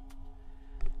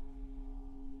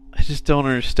 I just don't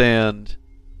understand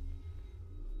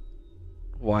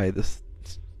why this...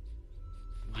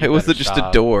 Why You was better it just a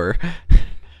stop. door?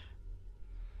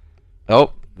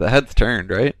 Oh, the head's turned,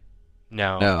 right?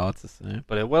 No. No, it's the same.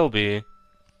 But it will be.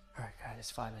 Alright, guys,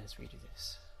 it's 5 minutes. We do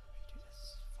this. We do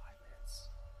this. 5 minutes.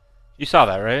 You saw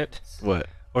that, right? What?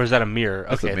 Or is that a mirror?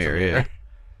 That's a okay, mirror, it's a mirror.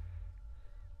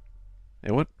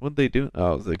 yeah. Hey, what'd they do?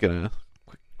 Oh, was it gonna...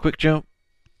 Quick jump?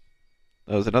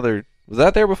 That was another... Was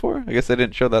that there before? I guess they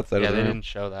didn't show that side Yeah, of the they room. didn't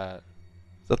show that.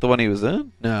 Is that the one he was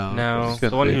in? No. No, it the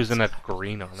couldn't one be. who's in that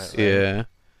green on it. Right? Yeah.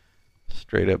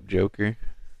 Straight up Joker.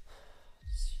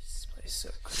 This place is so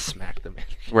cool. Smack the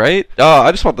mannequin. Right? Oh,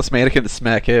 I just want this mannequin to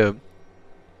smack him.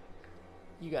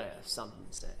 You gotta have something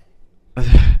to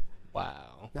say.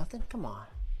 Wow. Nothing? Come on.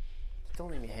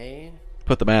 Don't leave me hanging.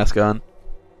 Put the mask on.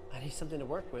 I need something to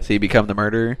work with. So you become the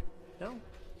murderer. No?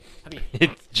 I mean,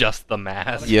 It's just the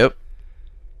mask. Yep.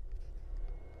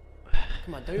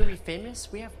 come on, don't you be famous?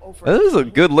 We have over. That is a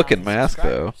 100,000 good looking mask,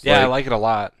 though. subscribers. Yeah, I like it a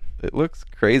lot. It looks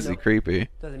crazy No. creepy.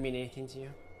 Doesn't mean anything to you.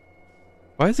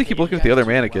 Why does he keep Maybe looking you at the guys other do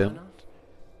well mannequin? enough,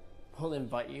 we'll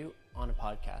invite you on a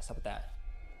podcast. How about that?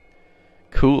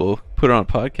 Cool. Put it on a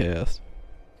podcast.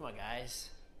 Come on, guys.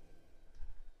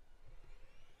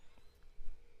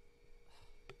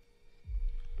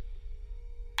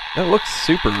 That looks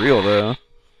super real, though.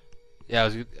 Yeah,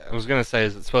 I was gonna say,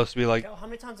 is it supposed to be like? Kel, how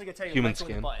many times I can tell you Human right with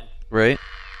the skin. button? Right?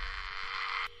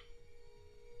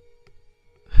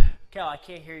 Kel, I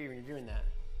can't hear you when you're doing that.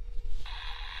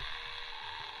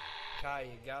 Kai,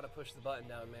 you gotta push the button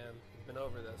down, man. We've been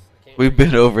over this. I can't We've hear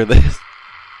you. been over this.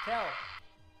 Kel.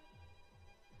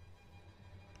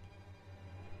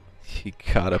 You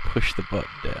gotta push the button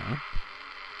down.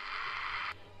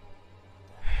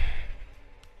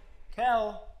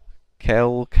 Kel.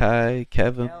 Kel, Kai,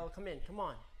 Kevin, Kel, come in. Come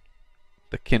on.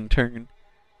 the Kintern.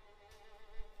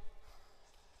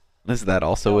 Is that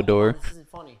also Kel, a door? come on, this isn't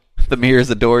funny. The mirror's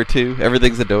a door, too.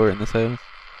 Everything's a door in this house.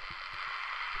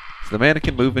 Is the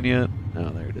mannequin moving yet? Oh,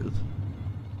 there it is.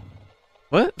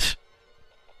 What?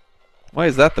 Why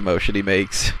is that the motion he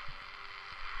makes?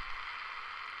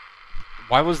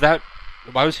 Why was that?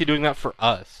 Why was he doing that for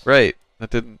us? Right. That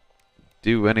didn't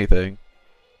do anything.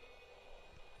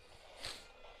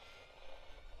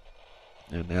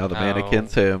 And now the Oh.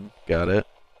 mannequin's him. Got it.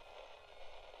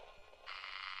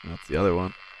 That's the other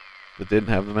one that didn't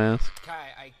have the mask.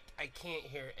 Kai, I can't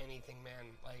hear anything, man.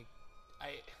 Like,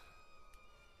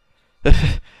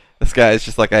 This guy is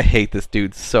just like, I hate this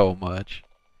dude so much.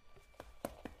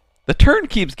 The turn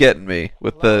keeps getting me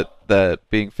with the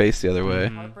being faced the other way.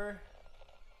 Mhm. Harper.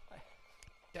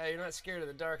 Kai, you're not scared of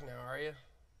the dark now, are you?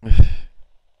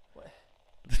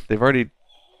 They've already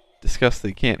discussed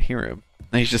they can't hear him.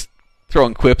 And he's just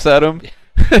throwing quips at him.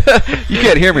 You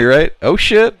can't hear me, right? Oh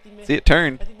shit. See it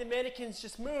turn. I think the mannequins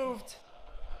just moved.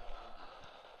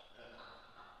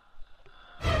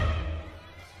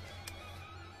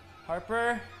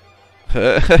 Harper.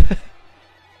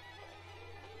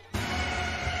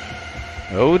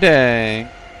 Oh dang.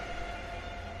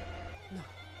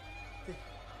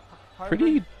 Harper.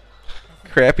 Pretty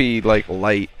crappy like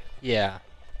light. Yeah.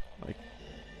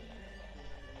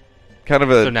 Kind of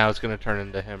So a now it's gonna turn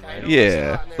into him, Kai, right? don't listen a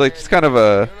yeah. lot in there, Like man. just kind of You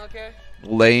a doing okay?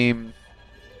 lame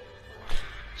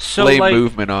So lame like,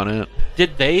 movement on it.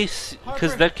 did they? Because Harper,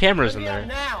 that camera's in let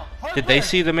me out there. now. Did they Harper!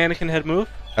 see the mannequin head move?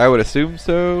 I would assume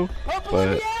so, Harper, let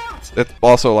but me out! it's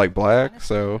also like black,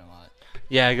 so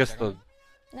Yeah, I guess the.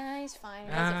 Nah, he's fine.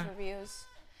 He does it for views.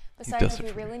 Besides, does if it we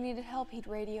for really needed help, he'd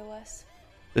radio us.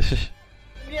 this is.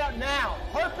 Let me out now.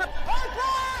 Harper!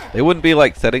 Harper! They wouldn't be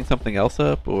like setting something else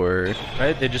up or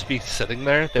Right? They'd just be sitting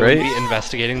there. They Right? wouldn't be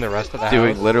investigating the rest of the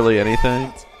doing house. literally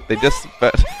anything. They just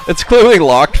it's clearly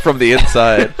locked from the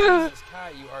inside. Jesus, Kai,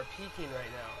 you are peeking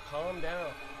right now. Calm down.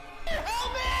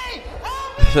 Help me!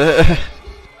 Help me!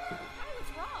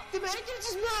 What's wrong? The mannequin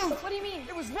just moved! What do you mean?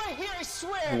 It was right here, I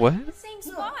swear! What? The same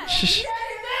spot. Get it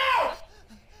now!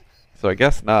 So I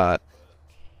guess not.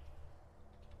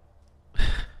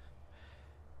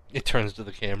 It turns to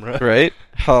the camera. Right?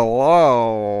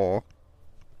 Hello.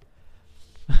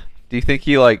 Do you think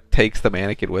he like takes the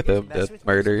mannequin with him That's to what-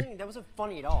 murder? That wasn't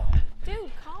funny at all.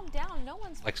 Dude, calm down. No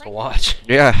one's Likes to pranking watch.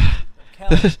 Yeah. Kel,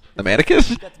 The mannequin?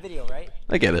 you got the video, right?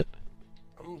 I get it.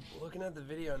 I'm looking at the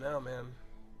video now, man.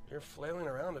 You're flailing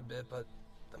around a bit, but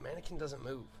the mannequin doesn't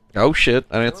move. Oh shit,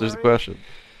 that answers the question.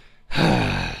 Is this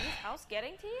house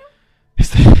getting to you?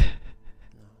 No,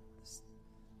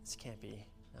 this can't be.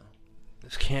 No.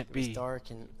 This can't It was be. dark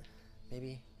and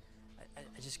maybe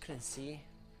I just couldn't see.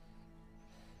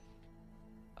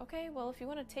 Okay, well, if you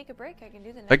want to take a break, I can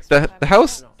do the next Like one. the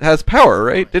house has power,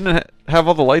 right? Didn't it have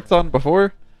all the lights on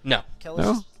before? No. Kel,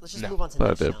 No? let's just No. move on to the Thought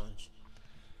next it did. challenge.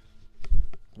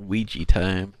 Ouija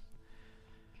time.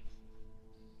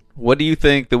 What do you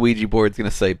think the Ouija board's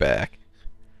gonna say back?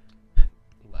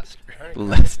 Lester. Alright,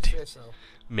 Lest. Kai, if you say so.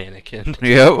 Mannequin. I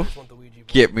Yep. just want the Ouija board.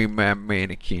 Get me my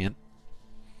mannequin.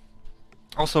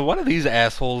 Also, one of these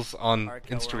assholes on Alright,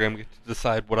 Kel, Instagram get to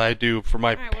decide what I do for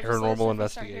my Alright, well, just let us know paranormal if we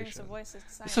start hearing investigation. some voices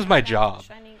deciding This is my about the job.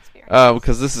 shiny experience.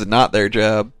 Because this is not their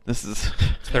job. This is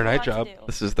It's their We have night a lot job. to do.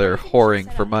 this is their I think we should whoring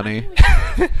set for up- I money. think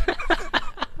we should-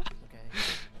 Okay.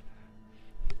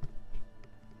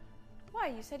 Why?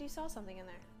 You said you saw something in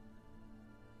there.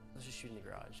 Let's just shoot in the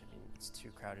garage. I mean, it's too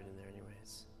crowded in there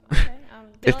anyways. Okay.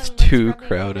 It's Dylan, let's too grab the equipment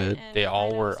crowded. and They all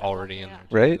Rhino were start already walking in there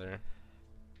out. Right? together.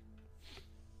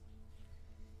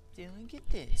 Dylan, get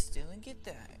this. Dylan, get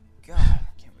that. God,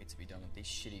 I can't wait to be done with these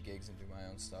shitty gigs and do my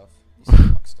own stuff. These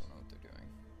fucks don't know what they're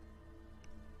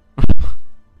doing.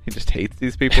 He just hates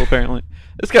these people, apparently.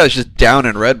 This guy's just down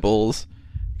in Red Bulls.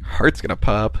 Heart's gonna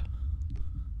pop.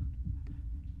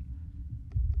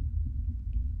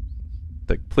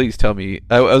 Like, please tell me.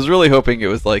 I was really hoping it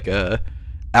was like a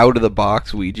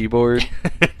out-of-the-box Ouija board.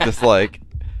 Just like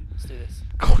Let's do this.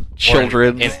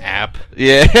 children's. Or an app.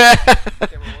 Yeah. Camera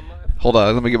one live. Hold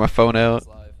on, let me get my phone out. It's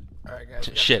live. All right, guys. we got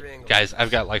three Shit, angles. guys,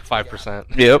 I've got like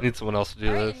 5%. Yep. Need someone else to do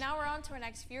All right, this. and now we're on to our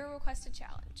next viewer-requested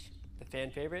challenge. The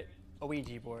fan favorite, a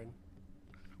Ouija board.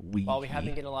 Ouija. While we have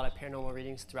been getting a lot of paranormal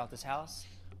readings throughout this house,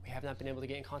 we have not been able to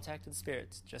get in contact with the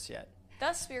spirits just yet.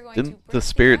 Thus, we are going Didn't to the bridge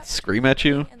spirits gap scream at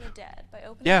between you? the living and the dead by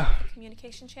opening Yeah. up the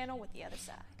communication channel with the other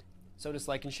side. So just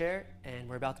like and share, and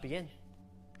we're about to begin.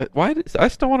 Why? I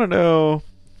still want to know.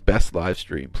 Best live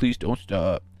stream. Please don't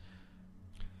stop.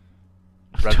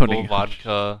 Red Tony- Bull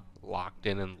vodka locked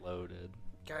in and loaded.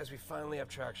 Guys, we finally have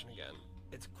traction again.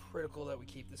 It's critical that we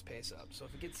keep this pace up. So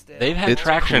if it gets stale, They've had It's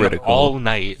traction critical. all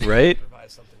night. Right?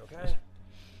 improvise something, okay?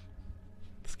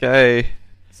 This guy.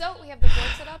 So we have the board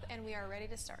set up, and we are ready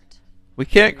to start. We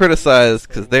can't criticize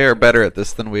because they are better at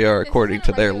this than we are This according isn't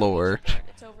to a their regular lore. Ouija board.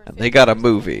 It's over And 50 they got a years old,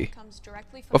 movie. and it comes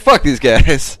directly from Well, the fuck these original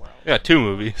guys. world. Yeah, 2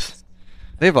 movies.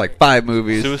 They have like 5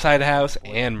 movies. Suicide House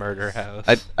and Murder House.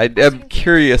 I am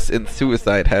curious in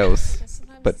Suicide House,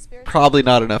 but probably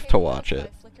not enough to watch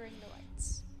it.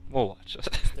 We'll watch it.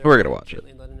 We're gonna watch it.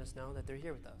 Gently letting us know that they're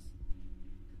here with us.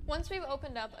 Once we've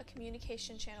opened up a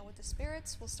communication channel with the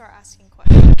spirits, we'll start asking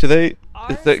questions. Do they?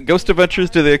 Is the Ghost Adventures?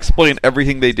 Do they explain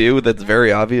everything they do? That's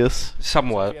very obvious.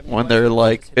 Somewhat. When they're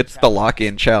like, it's the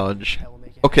lock-in challenge.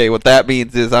 Okay, what that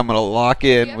means is I'm gonna lock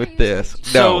in with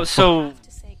this. No. So Have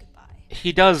to say goodbye.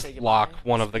 he does lock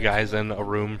one of the guys in a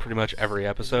room pretty much every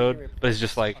episode, but he's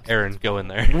just like, Aaron, go in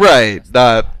there. Right.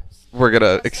 Not. We're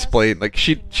gonna explain. Like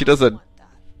she does a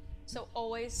So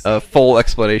always a say full goodbye.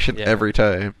 explanation Yeah. every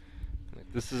time.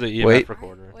 This is an EMF Wait.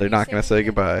 recorder. What They're do you not say gonna at the say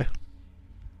beginning? goodbye.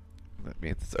 That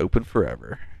means it's open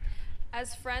forever.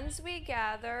 As friends we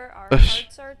gather, our Ush.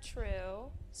 hearts are true.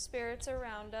 Spirits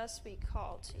around us, we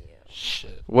call to you.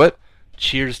 Shit. What?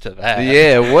 Cheers to that.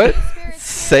 Yeah. What Spirits,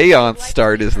 seance like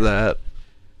start to is be that?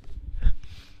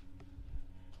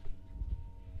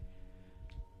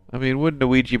 I mean, wouldn't a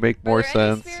Ouija make Are more there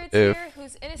any sense spirits if here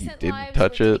whose innocent didn't lives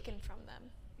touch were it? taken from them?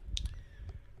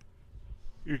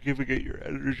 You're giving it your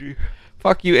energy.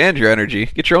 Fuck you and your energy.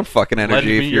 Get your own fucking energy. Lend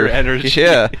if me you're your energy.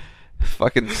 Yeah.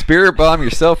 Fucking spirit bomb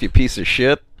yourself, you piece of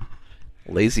shit.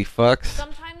 Lazy fucks.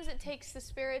 Sometimes it takes the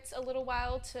spirits a little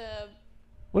while to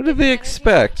What did get they the energy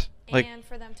expect? Like and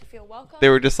for them to feel welcome. they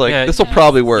were just like, Yeah, this will Because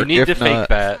probably work. You need if to fake not,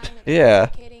 that. Sign of Yeah.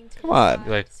 communicating to Come the on. side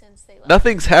Like, since they left.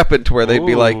 nothing's happened to where they'd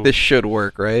be like, Ooh. this should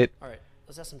work, right? All right,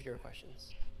 let's ask some viewer questions.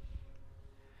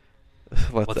 Let's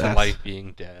What's it ask. like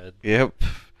being dead? Yep.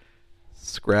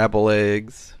 Scrabble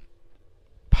eggs.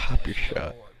 Pop your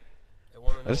shot.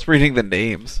 I'm just reading the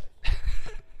names.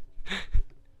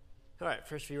 All right,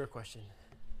 first viewer question.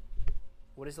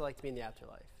 What is it like to be in the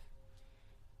afterlife?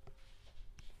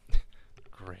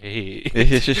 Great.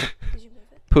 It's just Did you move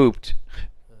it? pooped.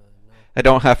 No. I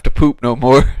don't have to poop no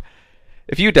more.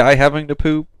 If you die having to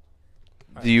poop,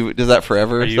 does that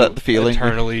forever? Are Is you that the feeling?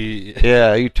 eternally?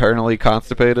 Yeah, eternally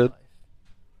constipated.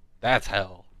 That's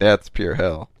hell. That's pure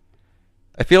hell.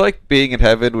 I feel like being in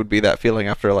heaven would be that feeling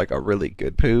after like a really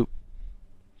good poop.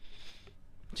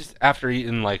 Just after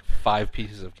eating like 5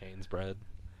 pieces of Cane's bread.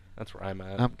 That's where I'm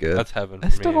at. I'm good. That's heaven for I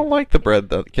still me. don't like the bread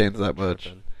that Canes that much.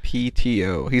 Tripping.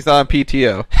 PTO. He's on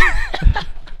PTO.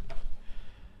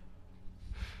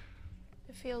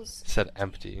 It feels. It said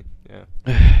empty. Yeah.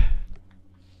 I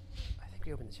think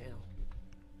we opened the channel.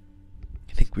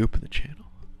 I think we opened the channel.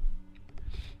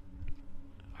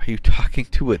 Are you talking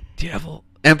to a devil?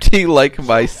 Empty like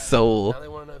my soul. Now they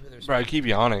want to know who they're Bro, I keep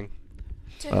yawning.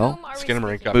 To Well, whom are we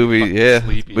Skinamarink speaking? got Movie, fucking yeah.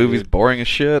 sleepy, Movie's dude. boring as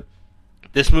shit.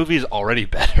 This movie's already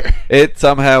better. It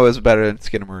somehow is better than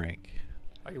Skinamarink.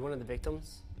 Are you one of the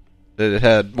victims? It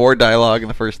had more dialogue in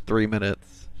the first 3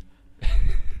 minutes.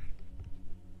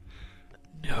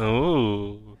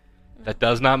 Oh. That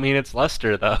does not mean it's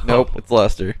Lester, though. Nope, it's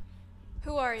Lester.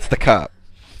 Who are you? It's the cop.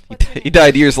 What's your He name?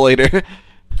 died years later.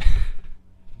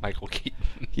 Michael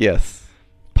Keaton. Yes.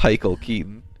 Pikel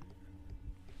Keaton.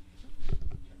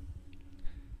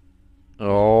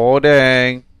 Oh,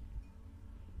 dang.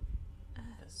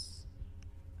 Yes.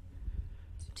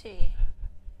 T.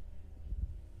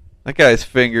 That guy's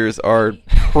fingers are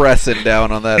pressing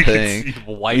down on that thing. He's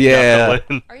white Yeah.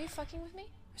 knuckling. Are you fucking with me?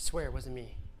 I swear it wasn't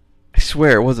me. I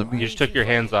swear it wasn't You me. just took your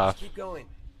hands off. Keep going.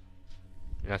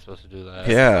 You're not supposed to do that.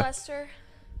 Yeah. Lester,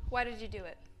 why did you do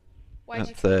it? Why did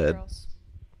you That's kill the sad. girls?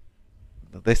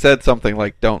 They said something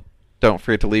like, "Don't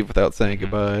forget to leave without saying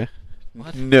goodbye."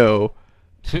 What? No.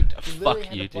 You literally Fuck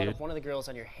had you, the blood dude. of one of the girls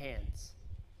on your hands.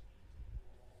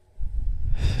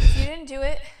 If you didn't do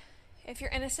it, if you're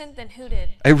innocent, then who did?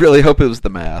 I really hope it was the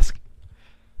mask.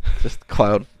 Just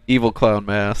clown, evil clown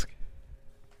mask.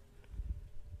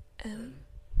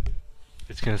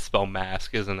 It's gonna spell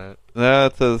mask, isn't it? No,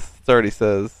 it already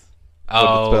says what it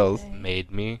Oh, spells.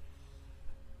 made me.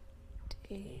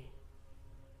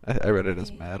 I read it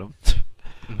as madam.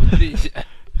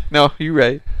 No, you're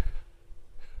right.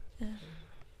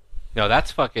 No,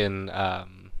 that's fucking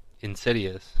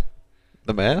Insidious.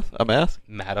 The mask? A mask?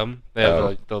 Madam. They have Oh.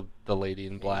 like the lady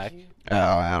in black. Oh,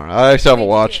 I don't know. I still haven't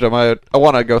watched them. I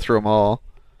want to go through them all.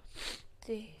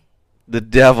 The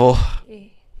devil.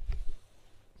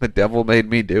 The devil made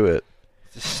me do it.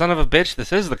 Son of a bitch,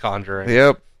 this is The Conjuring.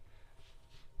 Yep.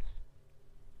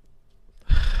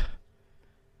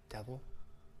 Devil?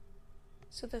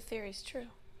 So the theory's true.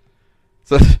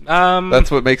 So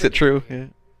that's what makes it true. Yeah.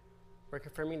 We're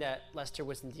confirming that Lester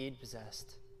was indeed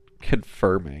possessed.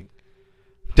 Confirming.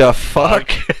 The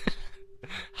fuck?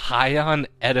 High on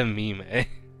edamame.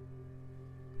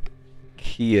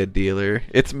 Kia dealer.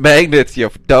 It's magnets, you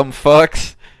dumb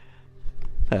fucks.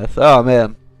 That's, oh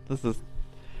man. This is,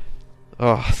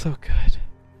 oh, so good.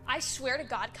 I swear to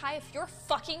God, Kai, if you're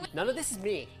fucking with None of this is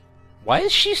me. Why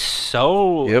is she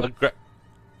so Yep.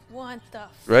 what the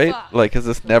Right? fuck? Like, has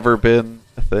this never been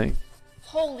a thing?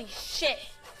 Holy shit.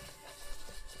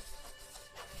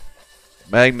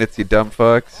 Magnets, you dumb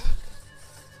fucks.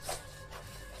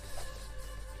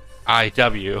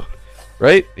 IW.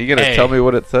 Right? You gonna Hey. tell me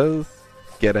what it says?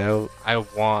 Get out. I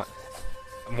want.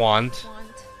 Want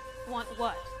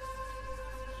what?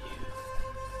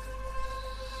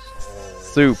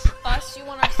 Soup. Us? You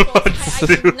want our souls?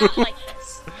 Kai, I do not like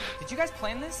this. Did you guys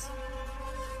plan this?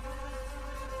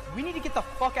 We need to get the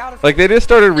fuck out of Like, here. they just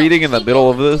started reading No, in the keep middle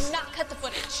of going. this. Do not cut the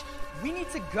footage. We need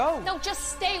to go. No, just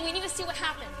stay. We need to see what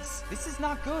happens. This is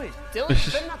not good. Dylan,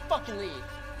 you better not fucking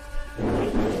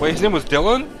leave. Wait, his name was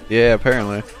Dylan? Yeah,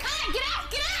 apparently. Kai, get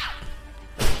out! Get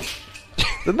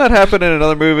out! Didn't that happen in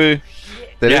another movie?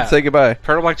 They Yeah. didn't say goodbye.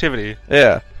 Paranormal Activity.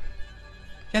 Yeah.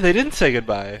 Yeah, they didn't say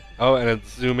goodbye. Oh, and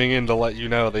it's zooming in to let you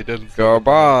know they didn't say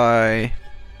Goodbye.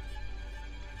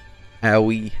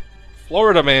 Howie.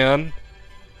 Florida Man.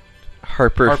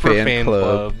 Harper fan, Fan Club.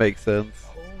 Club. Makes sense.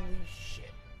 Holy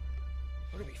shit.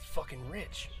 We're gonna be fucking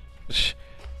rich. You're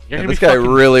And gonna this be guy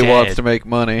fucking really dead. wants to make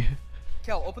money.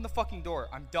 Kel, open the fucking door.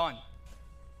 I'm done.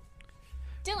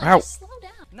 Dylan, Ow. just slow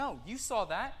down. No, you saw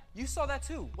that. You saw that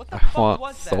too. What the I fuck want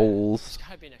was that? souls. There's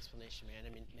gotta be an explanation, man.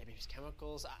 I mean, maybe it was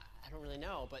chemicals. I don't really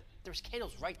know, but there's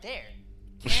candles right there.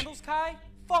 Candles, Kai?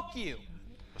 Fuck you.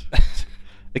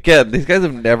 Again, these guys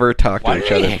have never talked Why to do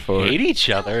each other they before. hate each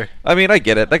other? I mean, I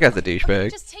get it. That guy's a Okay,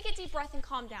 douchebag. just take a deep breath and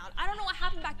calm down. I don't know what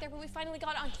happened back there, but we finally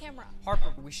got it on camera.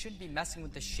 Harper, we shouldn't be messing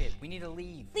with this shit. We need to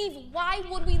leave. Leave? Why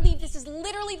would we leave? This is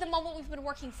literally the moment we've been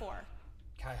working for.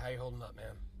 Kai, how you holding up,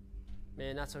 man?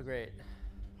 Man, not so great.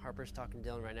 Harper's talking to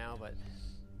Dylan right now, but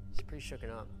he's pretty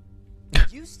shooken up.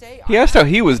 You stay. He asked how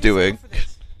he was doing.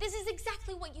 This is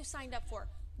exactly what you signed up for.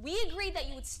 We agreed that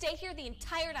you would stay here the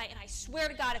entire night, and I swear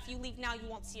to God, if you leave now, you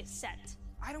won't see a cent.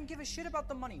 I don't give a shit about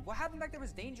the money. What happened back there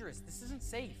was dangerous. This isn't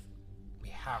safe. We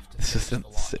have to. This finish isn't the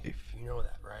locking. safe. You know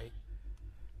that, right?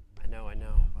 I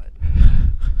know, but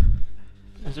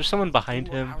Is there someone behind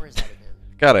 2 him? hours out of him.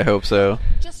 God, I hope so.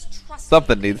 Just trust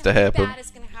Something me. needs to Nothing happen. bad is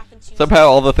gonna happen to you. Somehow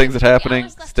all the things that are 3 happening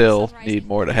hours left still till sunrise. need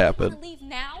more to You happen. wanna leave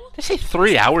now? They say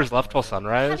 3 hours left till How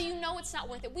sunrise. do you know it's not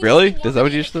worth it? We've Really? spent more Is that what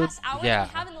money you in the said? past hour Yeah.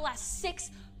 than we have in the last 6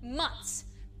 months.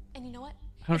 And you know what?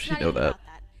 How does It's she not know even that? about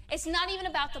that. It's not even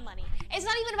about the money. It's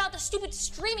not even about the stupid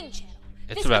streaming channel.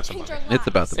 It's This about could the change money. our It's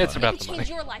about the lives. It's money. about It the could money. change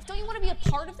your life. Don't you want to be a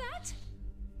part of that?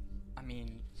 I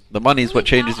mean, The money's what Leave now,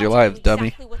 changes your I'll tell lives, you dummy.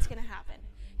 Exactly what's gonna happen.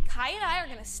 Kai and I are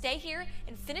gonna stay here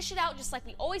and finish it out just like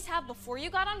we always have before you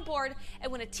got on board.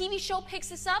 And when a TV show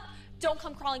picks us up, don't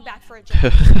come crawling back for a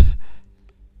job.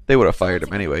 They would have fired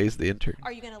him anyways, the intern.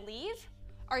 Are you gonna leave?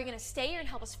 Are you gonna stay here and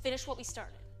help us finish what we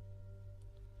started?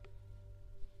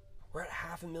 We're at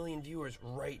 500,000 viewers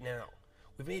right now.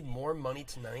 We've made more money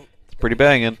tonight. It's pretty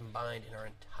banging. Combined in our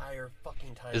entire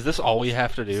fucking time. Is this all we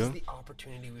have to This is do? the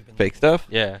opportunity we've been Fake stuff?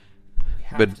 Yeah. we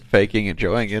have Been to- faking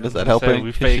enjoying it. Is that So helping?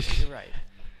 we fake, You're right.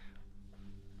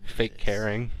 fake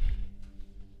caring.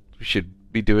 We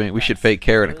should be doing. We should fake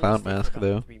care in a Dylan clown stayed for mask about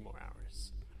though. 3 more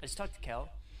hours. I just talked to Kel.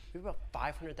 We have about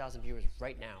 500,000 viewers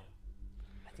right now.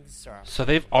 I think this is our... So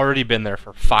they've already been there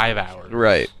for 5 hours.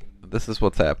 Right. This is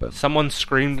what's happened. Someone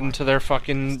screamed into their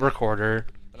fucking recorder.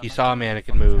 He saw a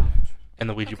mannequin move, and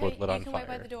the Ouija board lit on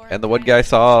fire. And the one guy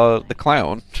saw the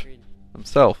clown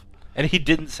himself. And he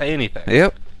didn't say anything.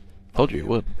 Yep. Told you he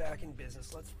would. Back in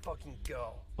business. Let's fucking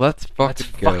go. Let's Let's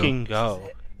fucking go.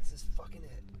 This is fucking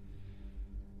it.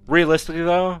 Realistically,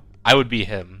 though, I would be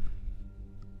him.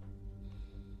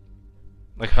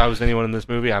 Like, if I was anyone in this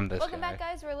movie, I'm this Welcome guy. back,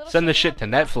 guys. We're a little Send this short shit to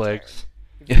on the Netflix.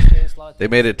 We've experienced a lot of They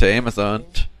things made it to today, Amazon.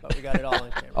 But we got it all on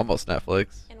camera. Almost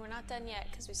Netflix. And we're not done yet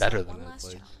because we Better still have than one last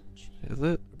Netflix. challenge. Is it?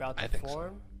 We're about I to think so.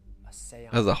 perform a seance.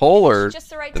 As a whole or It's just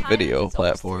the right the time, video it's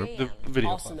almost platform? 3 The a.m. video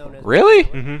Also known platform. as Really?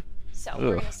 Mm-hmm. So we're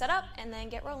Ugh. gonna set up and then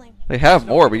get rolling. They have Don't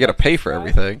more. forget We gotta to pay for subscribe,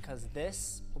 everything. Because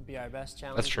this will be our best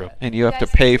challenge. That's true. yet. And you have to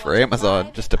guys pay can for watch it Amazon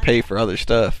live just to pay for other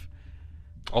stuff.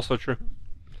 Also true.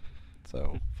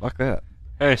 So, fuck that.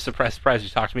 Hey, surprise, surprise, you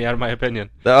talked me out of my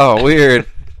opinion. Oh, weird.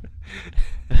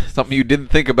 Something you didn't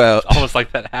think about. It's almost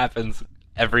like that happens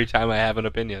every time I have an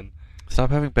opinion. Stop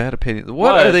having bad opinions.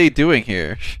 What What? are they doing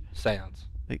here? Seance.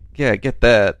 Like, yeah, get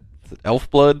that. Is it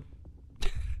elf blood?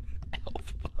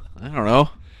 Elf blood. I don't know.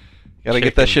 Gotta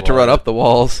get that Chicken shit to run blood. up the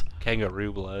walls.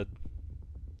 Kangaroo blood.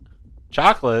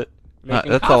 Chocolate. Making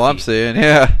That's all I'm coffee. saying,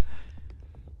 yeah.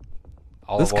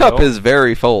 Olive This cup oil. is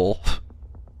very full.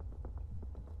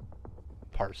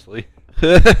 Parsley.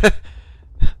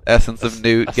 Essence of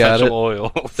newt, got Essential it.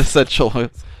 oils. Essential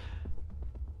oils.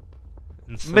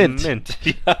 And some Mint. mint.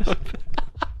 Yep.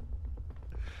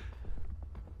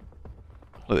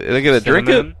 Are they gonna drink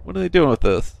it? Cinnamon. What are they doing with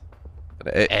this? An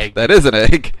egg. Egg. That is an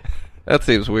egg. That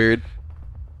seems weird.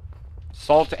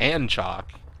 Salt and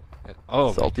chalk. Oh,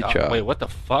 my Salty God. chalk. Wait, what the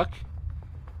fuck?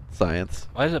 Science.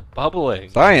 Why is it bubbling?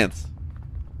 Science.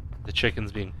 The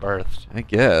chicken's being birthed. I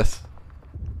guess.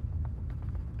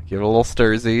 Give it a little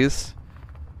stirsies.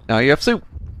 Now you have soup.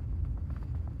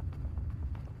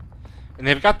 And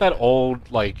they've got that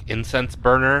old, like, incense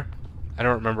burner. I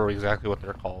don't remember exactly what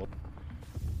they're called.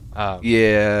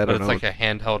 Yeah, I But don't it's know. like a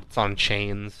handheld. It's on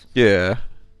chains. Yeah.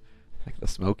 Like the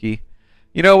smoky.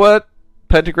 You know what?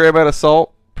 Pentagram out of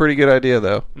salt. Pretty good idea,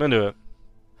 though. I'm into it.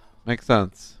 Makes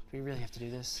sense. We really have to do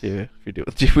this. Yeah, if you do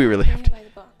it. We really have Only to. by the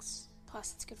books.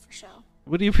 Plus, it's good for show.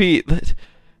 What do you mean?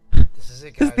 This is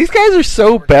it, guys. These guys are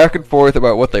so back and forth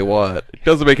about what they want. It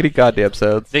doesn't make any goddamn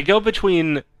sense. They go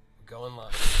between Going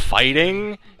live.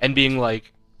 fighting and being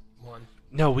like, One.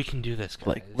 no, we can do this, guys.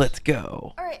 Like, let's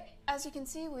go. All right. As you can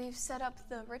see, we've set up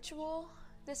the ritual.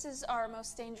 This is our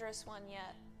most dangerous one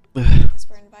yet, because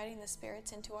we're inviting the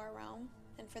spirits into our realm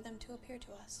and for them to appear to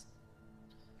us.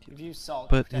 We've used salt.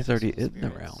 But to he's protect us already from in the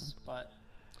spirits, realm. But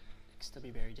it can still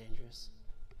be very dangerous.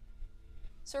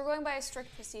 So we're going by a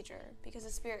strict procedure because a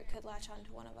spirit could latch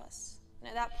onto one of us, and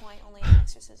at that point, only an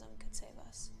exorcism could save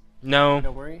us. No.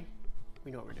 Don't worry.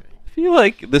 We know what we're doing. I feel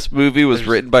like this movie was There's-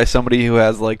 written by somebody who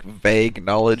has like vague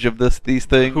knowledge of these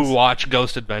things. Who watched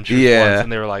Ghost Adventures Yeah. once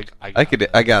and they were like, I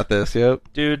I got this. Yep.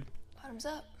 Dude. Bottoms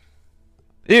up.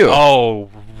 Ew. Oh,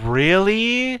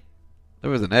 really? There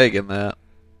was an egg in that.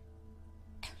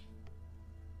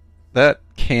 That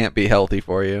can't be healthy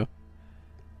for you.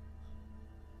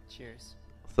 Cheers.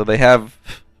 So they have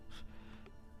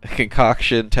a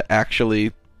concoction to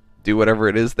actually do whatever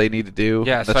it is they need to do.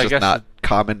 Yeah, and so that's I just guess not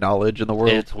common knowledge in the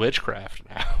world. It's witchcraft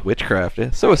now. Witchcraft.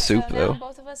 Yeah. So is soup, so though. now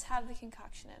both of us have the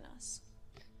concoction in us.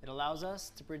 It allows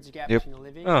us to bridge the gap Yep. between the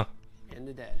living Oh. and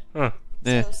the dead. Huh.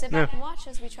 Yeah. So sit back Yeah. and watch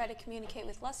as we try to communicate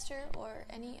with Lester or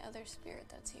any other spirit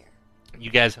that's here.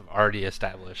 You guys have already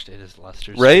established it is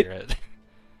Lester's Right? spirit.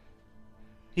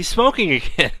 He's smoking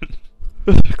again.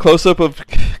 Close up of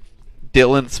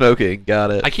Dylan smoking.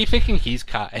 Got it. I keep thinking he's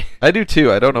Kai. I do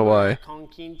too. I don't know why.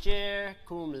 Conquinger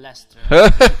cum Lester.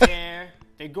 Conquer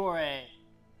Vigore.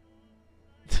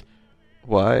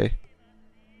 Why?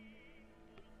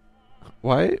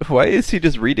 Why is he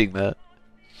just reading that?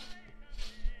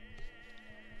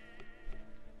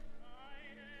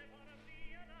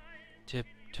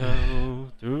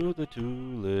 Tiptoe through the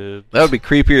tulips. That would be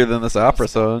creepier than this opera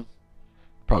song.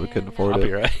 Probably couldn't afford it.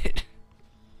 Copyright.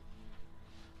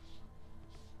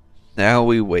 Now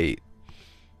we wait.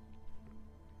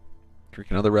 Drink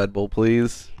another Red Bull,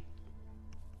 please.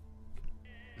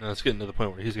 No, it's getting to the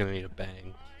point where he's gonna need a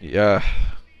bang. Yeah.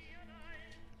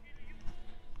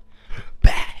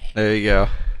 Bang. There you go.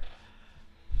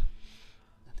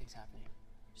 Nothing's happening.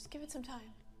 Just give it some time.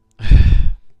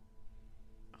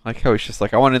 I like how he's just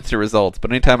like, I want instant results,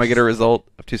 but anytime I get a result,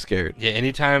 I'm too scared. Yeah,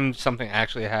 anytime something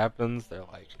actually happens, they're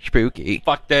like, Spooky.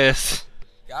 fuck this.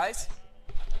 Guys?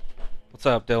 What's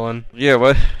up, Dylan? Yeah,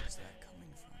 what? Where's that coming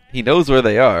from? He knows where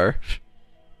they are.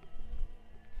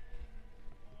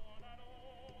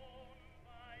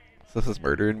 So this is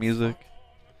murdering music.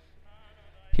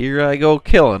 Here I go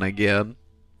killing again.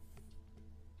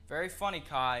 Very funny,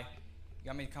 Kai. You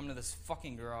got me to come to this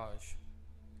fucking garage.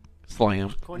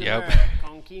 Slam. Yep.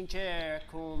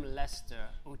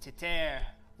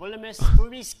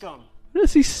 What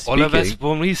is he speaking? Olives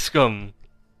Bomiscum.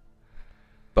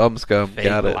 Bum scum. Fake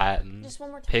Got it. Latin. Just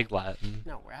one more time. Pig Latin.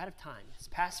 No, we're out of time. It's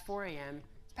past 4 a.m.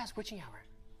 It's past witching hour.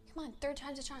 Come on, third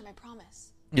time's a charm, I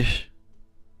promise.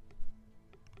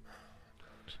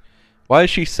 Why is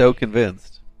she so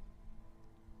convinced?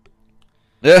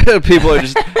 People are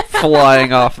just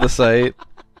flying off the site.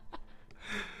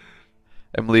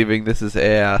 I'm leaving. This is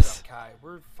ass. Kai,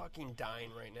 we're fucking dying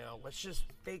right now. Let's just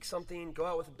fake something, go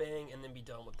out with a bang, and then be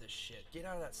done with this shit. Get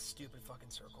out of that stupid fucking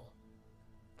circle.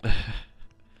 I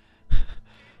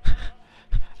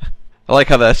like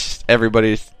how that's just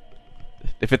everybody's.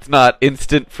 If it's not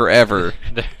instant forever,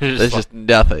 there's just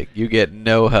nothing. You get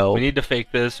no help. We need to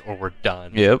fake this or we're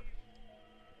done. Yep.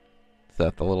 Is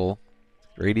that the little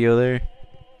radio there?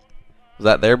 Was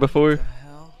that there before? What the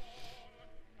hell?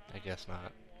 I guess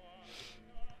not.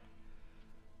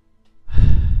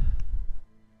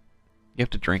 You have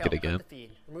to drink it Kel, cut again. the feed.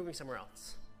 We're moving somewhere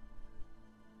else.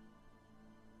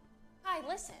 Hi,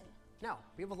 listen. No,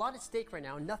 we have a lot at stake right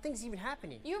now, and nothing's even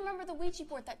happening. You remember the Ouija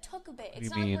board that took a bit. What It's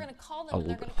do not you like we're mean? gonna call them and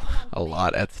they're gonna come on A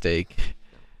lot at stake.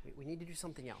 We need to do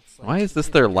something else. Like, Why is this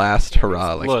we their need to last get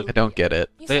hurrah? Like, Look. I don't get it.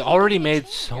 You They said you already wanted to made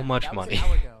change. so much that was money. an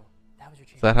hour ago. That was your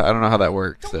chance. That, I don't know how that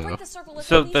works. Don't So. break the circle. Let's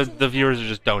So at least the do the this viewers now. are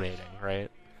just donating,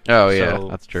 right? Oh yeah, So-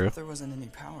 that's true. There wasn't any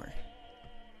power.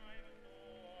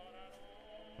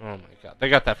 Oh my god. They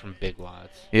got that from Big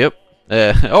Lots. Yep.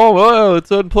 Oh whoa,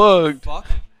 it's unplugged. Fuck.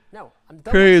 No, I'm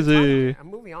done. Crazy. wasting time.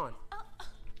 I'm moving on.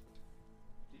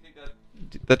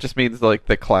 That just means like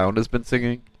the clown has been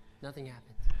singing. Nothing happened.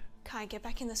 Kai, get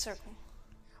back in the circle.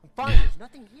 I'm fine. There's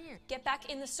nothing here. Get back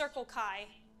in the circle, Kai.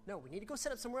 No, we need to go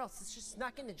set up somewhere else. It's just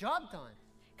not getting the job done.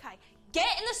 Kai, get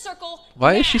in the circle.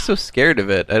 Why is she now. so scared of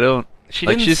it? I don't. She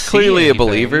Like didn't she's see clearly a anything.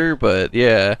 believer, but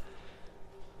yeah.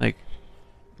 Like,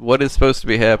 what is supposed to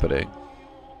be happening?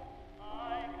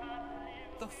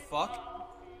 What the fuck?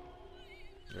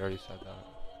 You already said that.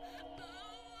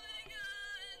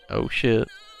 Oh shit.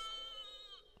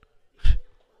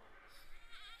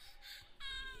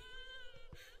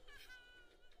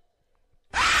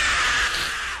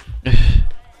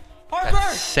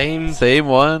 Harper! Same. Same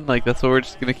one? Like, that's what we're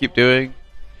just gonna keep doing?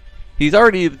 He's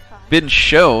already been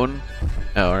shown.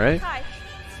 Oh, right? Kai.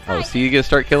 Oh, so you gonna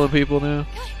start killing people now?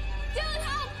 Dylan,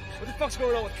 help! What the fuck's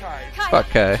going on with Kai? Kai. Fuck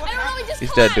Kai. I don't know, he just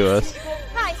He's dead to collapsed. us.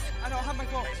 Kai, I don't have my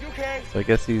phone. You okay? So I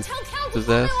guess he's tell Kel to call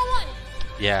possessed. 911.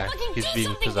 Yeah, Fucking he's do being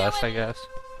something, possessed, Dylan. I guess.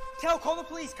 Kel, call the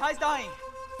police. Kai's dying.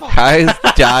 Kai's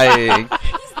dying. He's dying,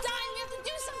 we have to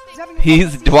do something.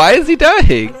 He's. Why is he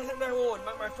dying? 911.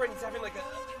 My friend is having like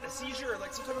a seizure,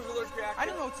 like some type of allergic reaction. I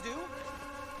don't know what to do.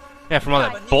 Yeah, from all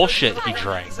that bullshit he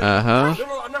drank. Uh huh.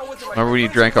 No, I'm not with him. Remember when you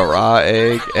drank a raw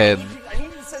egg and I need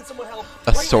you to send someone help.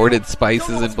 assorted Right now. spices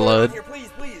Don't know and what's going on blood? here, please,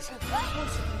 please.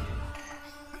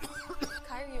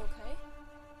 Kai, are you okay?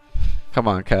 Come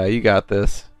on, Kai, you got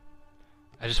this.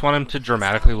 I just want him to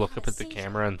dramatically look up at the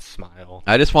camera and smile.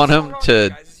 I just want him What's going on,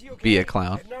 to guys? Is he okay? be a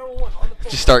clown. 911 on the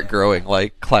phone. Just start growing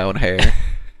like clown hair.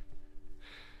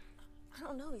 I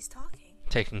don't know, he's talking.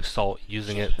 Taking salt,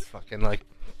 using it, fucking like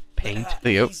paint.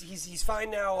 Yep. He's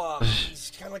fine now.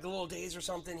 He's kind of like a little dazed or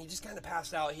something. He just kind of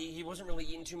passed out. He wasn't really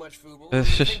eating too much food. We're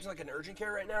taking to like an urgent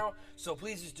care right now. So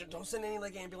please just don't send any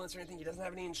like ambulance or anything. He doesn't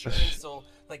have any insurance. So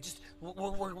like just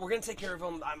we're gonna take care of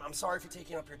him. I'm sorry for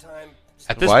taking up your time.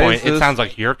 At this Why point, is it this- sounds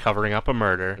like you're covering up a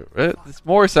murder. This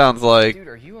more sounds like. Dude,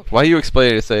 are you okay? Why you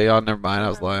explain it to say, oh, never mind, I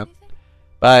was lying.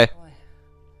 Bye.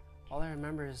 All I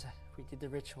remember is we did the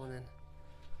ritual, and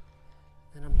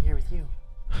then I'm here with you.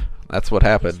 That's what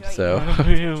happened, so.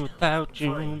 Without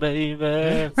you,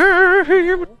 baby.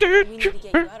 We need to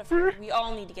get you out of here. We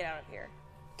all need to get out of here.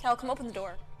 Kel, come open the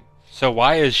door. So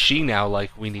why is she now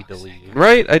like we need to leave?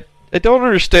 Right? I don't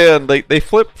understand. They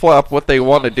flip flop what they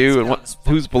want to do and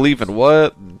who's believing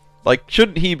what. And, like,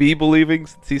 shouldn't he be believing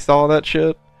since he saw that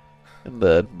shit in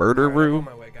the murder All right, I'm on room?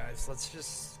 my way, guys. Let's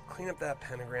just clean up that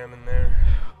pentagram in there.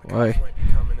 The Why? cops might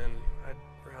be coming in. I'd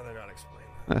rather not explain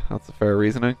that. That's a fair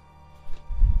reasoning.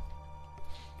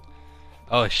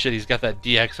 Oh shit, he's got that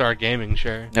DXR gaming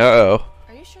chair. Uh-oh.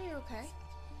 Are you sure you're okay?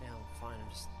 Yeah, I'm fine. I'm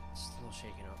just a little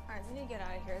shaken up. Alright, we need to get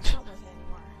out of here. It's not worth it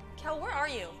anymore. Kel, where are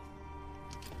you?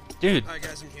 Dude, All right,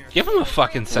 guys, I'm here. give him a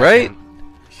fucking second. Right?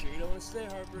 Sure you don't want to stay,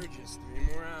 Harper? Just 3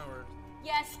 more hours.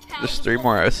 Yes, Kel. Just 3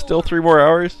 more hours. Still 3 more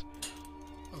hours?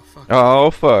 Oh Fuck.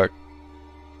 Oh fuck.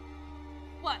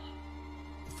 What?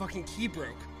 The fucking key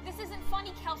broke. This isn't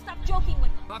funny, Cal. Stop joking with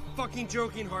me. Not fucking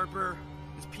joking, Harper.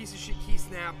 This piece of shit key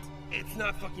snapped. It's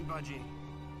not fucking budging.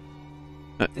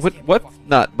 What's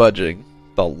not budging?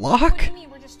 The What lock? do you mean?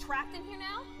 We're just trapped in here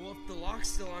now? Well, if the lock's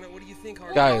still on it, what do you think,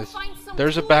 Harper? Guys, find some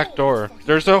there's a back tools. door.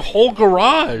 There's a whole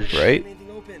garage. Right?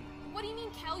 Anything open? What do you mean,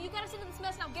 Cal? You got us into this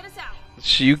mess. Now get us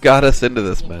out. You got us into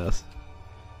this mess.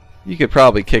 You could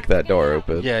probably kick that door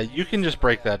open. Yeah, you can just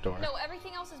break that door. No,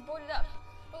 everything else is boarded up.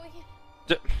 But we can.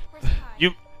 D- Where's Kai?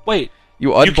 You wait. You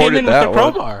You came unboarded in that with the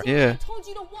one. crowbar. Yeah. I told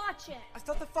you to watch it. I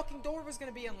thought the fucking door was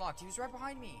gonna be unlocked. He was right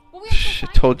behind me. Well, we have to She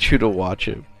find told him. you to watch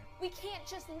him. We can't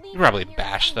just leave. You probably him here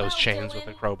bashed those unwell, chains with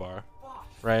Dylan. a crowbar,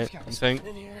 right? You think?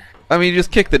 In here. I mean, you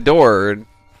just kick the door and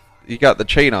you got the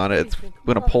chain on it. It's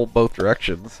gonna pull both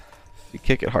directions. If you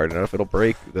kick it hard enough, it'll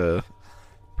break the.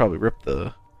 Probably rip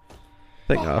the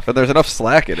thing off. And there's enough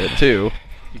slack in it too.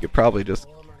 You could probably just.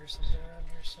 Walmart or something around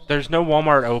here somewhere. There's no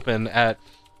Walmart open at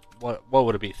what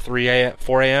would it be? 3 a.m.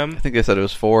 4 I a.m. think they said it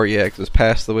was 4. Yeah, 'cause it was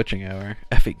past the witching hour.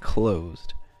 Effing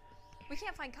closed. We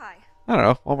can't find Kai. I don't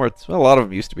know. Walmart's. A lot of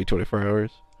them used to be 24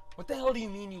 hours. What the hell do you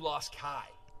mean you lost Kai?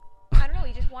 I don't know.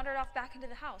 He just wandered off back into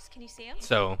the house. Can you see him?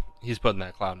 So he's putting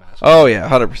that clown mask. Oh yeah,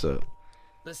 100%.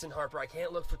 Listen, Harper, I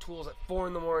can't look for tools at 4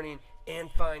 in the morning and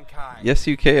find Kai. Yes,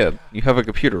 you can. You have a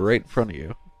computer right in front of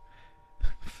you.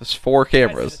 There's 4 Guys, it's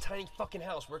cameras a tiny fucking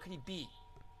house. Where could he be?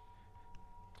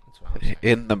 That's what I'm saying.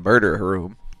 in the murder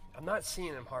room. I'm not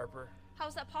seeing him, Harper.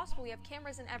 How's that possible? We have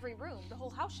cameras in every room. The whole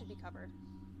house should be covered.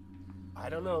 I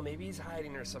don't know. Maybe he's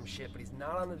hiding or some shit, but he's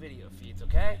not on the video feeds,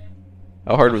 okay?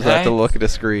 How hard was that to Okay. look at a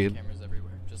screen? Cameras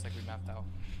everywhere, just like we mapped out.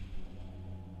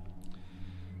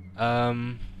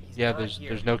 Yeah. not There's here.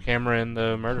 there's no camera in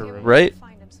the murder Here, we room. Right? can't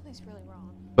Find him. Something's really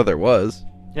wrong. But there was.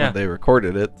 Yeah. When they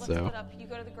recorded it, Let's so. split up. You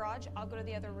go to the garage. I'll go to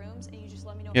the other rooms, and you just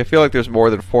let me know. Yeah, I feel like there's more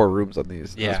than 4 rooms on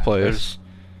these. Yeah. This place. There's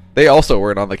They also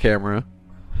weren't on the camera.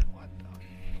 What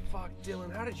the fuck,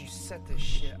 Dylan? How did you set this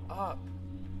shit up?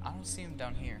 I don't see him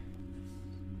down here.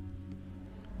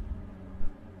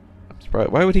 I'm surprised.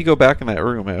 Why would he go back in that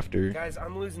room after? Guys,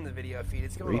 I'm losing the video feed.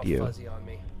 It's going Radio. all fuzzy on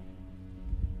me.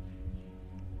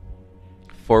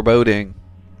 Foreboding.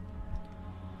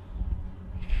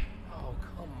 Oh,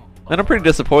 come on. And I'm pretty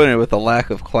disappointed with the lack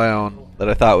of clown that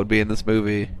I thought would be in this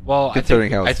movie. well.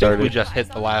 Considering I how think, it I think started. we just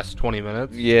hit the last 20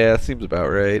 minutes. Yeah, seems about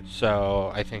right.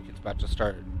 So I think it's about to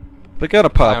start But gotta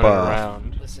pop clowning off.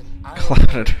 around. Listen, I Clown don't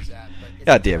know where it. he's at, but it's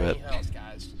God a damn tiny it. house,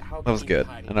 guys. How That was can he good,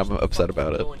 hide and I'm Just upset fucking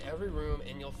about it. Go in every room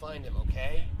and you'll find him,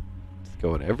 okay? Just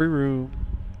go in every room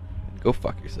and go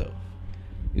fuck yourself.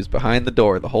 He was behind the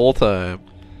door the whole time.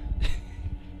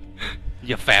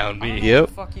 You found I don't me. know Yep. where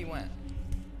the fuck he went.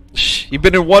 Shh, you've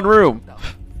been in one room. What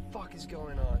the fuck is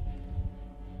going on?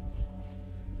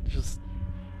 Just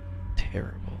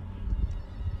terrible.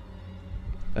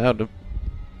 Found him.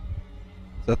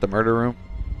 Is that the murder room?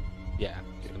 Yeah.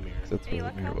 In the mirror. That's Hey, where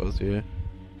look the mirror how- was, yeah.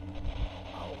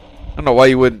 I don't know why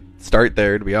you wouldn't start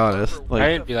there, to be honest. Like,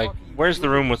 I'd be like, "Where's the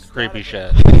room with the creepy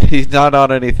shit?" he's not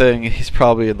on anything. He's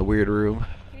probably in the weird room.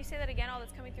 Can you say that again? All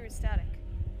that's coming through is static.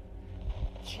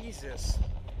 Jesus.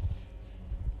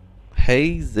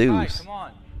 Hey, Kai, Zeus. come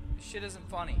on. This shit isn't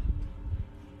funny.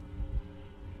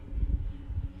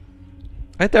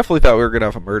 I definitely thought we were going to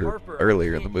have a murder Harper, earlier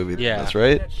in the can't movie than Yeah. this, turn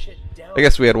right? that shit down. I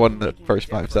guess we had one in the Making first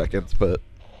it 5 different. seconds, but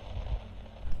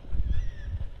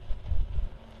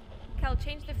Cal,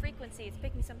 change the frequency. It's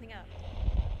picking something up.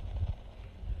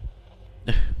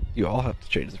 you all have to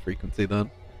change the frequency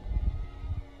then.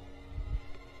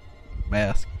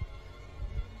 Mask.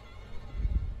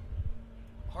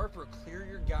 Harper, clear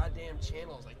your goddamn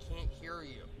channels. I can't hear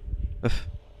you.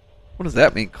 What does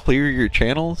that mean? Clear your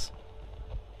channels?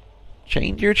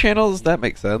 Change your channels? That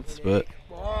makes sense, but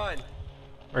Come on.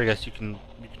 Or I guess you can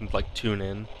like tune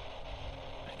in.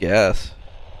 I guess.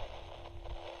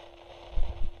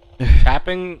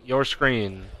 Tapping your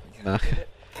screen Nah,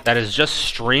 that is just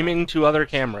streaming to other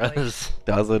cameras.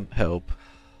 doesn't help.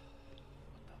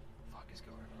 What is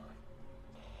going on?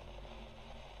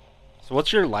 So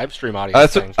what's your live stream audio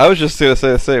That's thing? I was just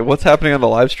gonna say, what's happening on the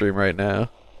live stream right now?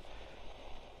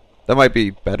 That might be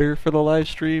better for the live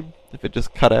stream if it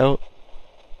just cut out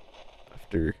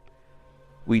after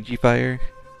Ouija fire.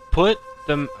 Put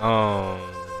them on.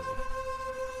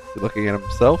 He's looking at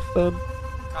himself then.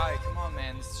 Kai, come on,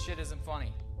 man. This shit isn't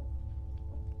funny.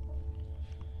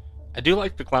 I do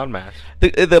like the clown mask.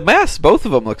 The masks, both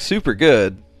of them look super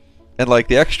good, and like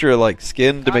the extra like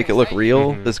skin to make it look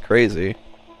real Mhm. is crazy.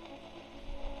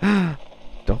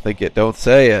 Don't think it. Don't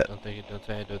say it. Don't think it. Don't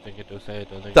say it. Don't think it. Don't say it.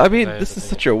 Don't think it. I don't mean, say it, this don't is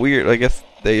think such it. a weird. I guess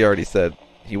they already said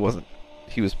he wasn't.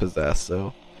 He was possessed,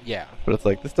 so Yeah. But it's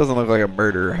like, this doesn't look like a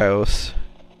murder house.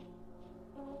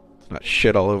 It's not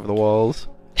shit all over the walls.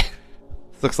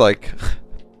 This looks like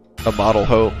a model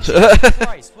home.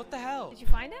 Christ, what the hell? Did you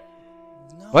find him?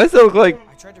 No. Why does it look like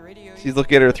I tried to radio she's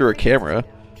looking at her through a camera?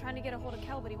 I'm trying to get a hold of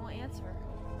Kel, but he won't answer.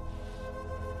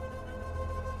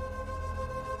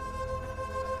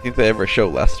 Think they ever show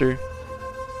Lester?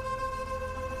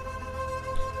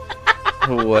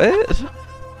 What?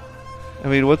 I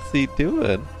mean, what's he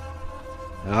doing?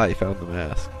 Ah, he found the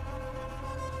mask.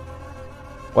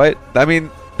 What? I mean,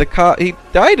 the cop, he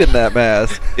died in that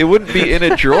mask. It wouldn't be in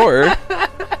a drawer. I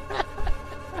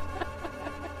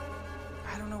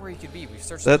don't know where he could be. We've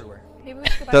searched That- everywhere. Maybe we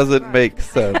should go back to the Doesn't garage. make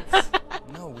sense.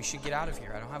 No, we should get out of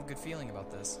here. I don't have a good feeling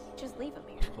about this. Just leave him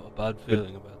here. A bad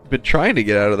feeling about Been trying to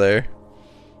get out of there.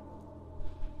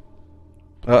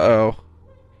 Uh-oh.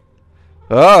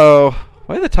 Uh-oh.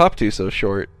 Why are the top two so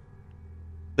short?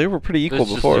 They were pretty equal This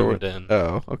just before. zoomed in.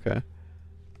 Oh, okay.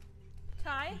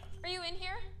 Ty, are you in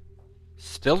here?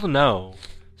 Still no.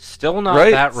 Still not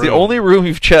Right? that It's room. the only room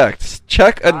you've checked.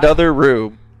 Check another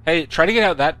room. Hey, try to get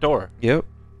out that door. Yep.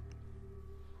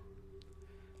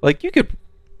 Like, you could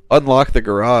unlock the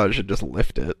garage and just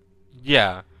lift it.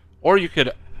 Yeah. Or you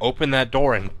could open that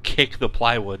door and kick the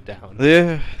plywood down.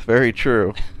 Yeah, very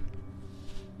true.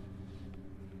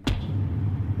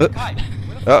 Kai,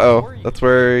 where the fuck Uh-oh. were you? That's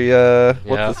where, Yeah.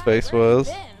 what's his face Where have you was.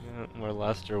 been? Yeah, where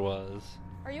Lester was.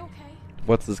 Are you okay?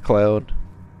 What's his clown?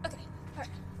 Okay, alright.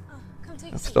 Come take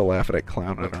a I'm seat. still laughing at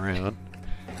clowning around.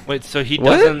 Wait, so he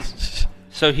What? doesn't...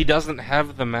 So he doesn't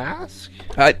have the mask?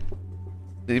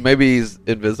 Maybe he's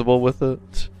invisible with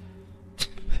it.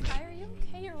 Ty, are you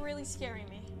okay? You're really scaring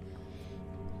me.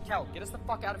 Kel, get us the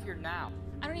fuck out of here now.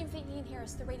 I don't even think he can hear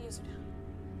us. The radios are down.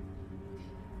 Okay.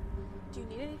 Do you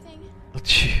need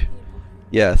anything?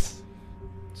 Yes.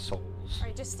 Souls.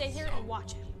 Alright, just stay here and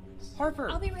watch it. Harper.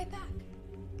 I'll be right back.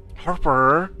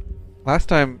 Harper! Last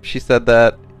time she said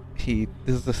that, they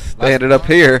ended up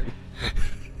here.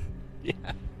 Yeah.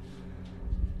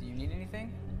 Do you need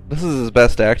anything? This is his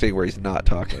best acting where he's not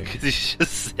talking. Because he's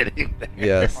just sitting there.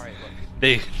 Yes. All right,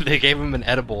 look. They gave him an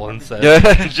edible and said,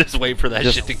 Yeah. just wait for that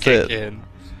Just shit to sit. kick in.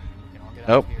 We can all get out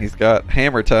Nope, of here. he's got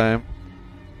hammer time.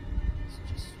 It's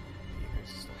just be a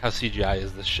crazy story. How CGI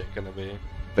is this shit gonna be?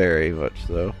 Very much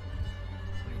so.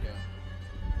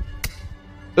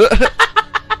 What are you doing?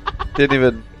 Didn't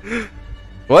even...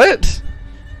 What?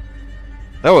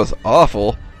 That was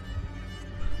awful.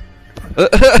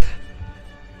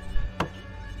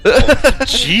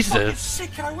 Jesus!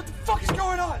 Shit, Kai, what the fuck is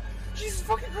going on? Jesus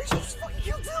fucking Christ, you just fucking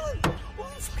killed Dylan! Holy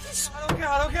fucking shit, oh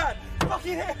god, oh god!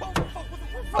 Fucking hell, what the fuck, what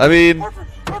the fuck? I mean, Harper,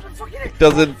 fucking hell!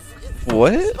 doesn't... Fucking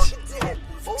What? fucking dead!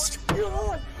 What's going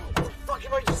on? What the fuck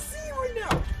am I just seeing right now?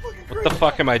 Fucking What the Christ.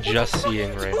 fuck am I What the just fuck are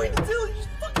seeing you right doing now? to Dylan? You just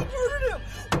fucking murdered him!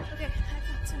 Okay, I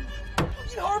got some.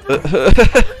 Fucking Harper! You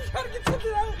gotta get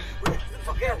something out! Get the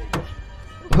fuck out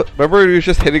of here! Remember when he was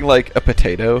just hitting like a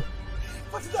potato?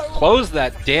 What's that? Close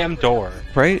that damn door.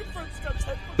 Right? Front steps,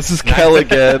 head- This is Kel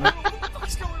again. What the fuck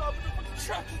is going on with the fucking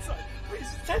trash inside? Please,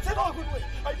 head awkwardly.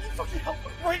 I need fucking help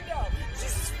right now.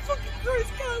 Jesus fucking Christ,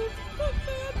 God, what the fuck,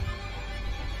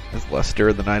 man? Is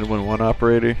Lester the 911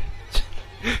 operator?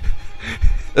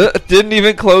 Didn't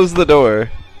even close the door.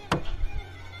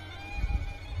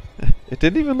 It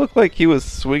didn't even look like he was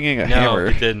swinging a No, hammer.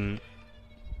 it didn't.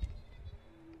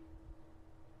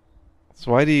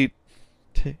 So why do you...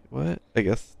 what? I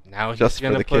guess... Now he's Just for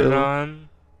gonna the put it kill? on.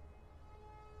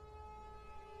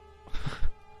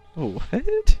 Oh,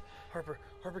 what?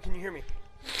 Harper, can you hear me?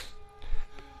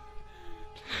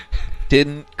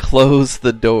 Didn't close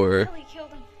the door. Kelly killed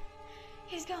him.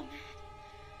 He's gone.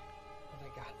 Oh my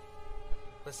God.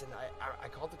 Listen, I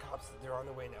called the cops. They're on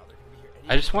their way now. They're gonna be here.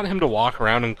 I just want him to walk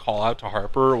around and call out to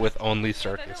Harper with only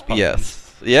circus buttons.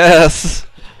 Yes. Yes!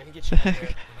 I'm gonna get you out there. I'm not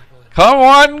gonna let- Come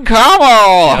on, come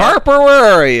on! Harper, where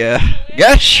are you?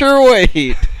 Guess your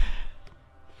weight!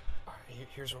 All right,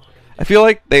 here's what we're gonna do. I feel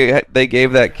like they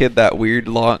gave that kid that weird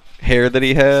long hair that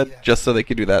he had just so they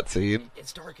could do that scene.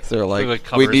 It's dark. So they're like, like,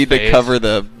 cover we his need to face." cover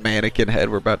the mannequin head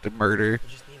we're about to murder. We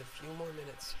just need a few more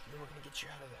minutes, and then we're gonna get you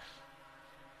out of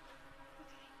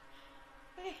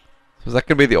there. Okay. So is that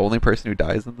going to be the only person who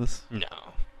dies in this? No.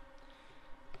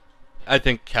 I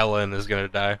think Kellen is gonna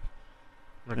die.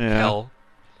 Or Yeah. Kel.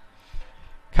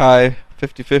 Kai,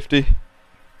 50-50.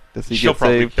 Does he She'll get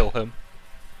probably saved? kill him.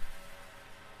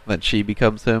 Then she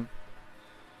becomes him?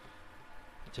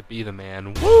 To be the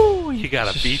man. Woo! You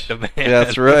gotta beat the man. Yeah,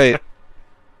 that's right.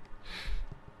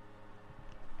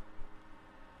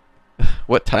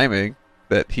 What timing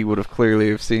that he would have clearly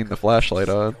have seen the flashlight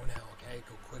on. Go now, okay?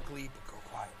 Go quickly, but go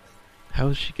quietly. How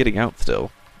is she getting out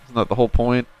still? Is Isn't that the whole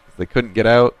point? They couldn't get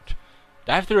out.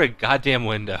 Dive through a goddamn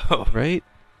window. Right?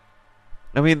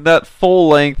 I mean, that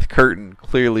full-length curtain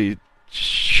clearly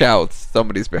shouts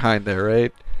somebody's behind there,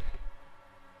 right?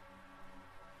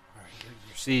 Alright,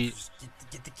 you're See, just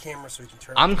get the camera so we can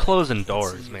turn. I'm it. closing Can't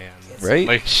doors, see you. man. Can't see Right? you.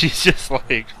 Like, she's just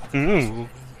like, ooh. Any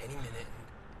minute.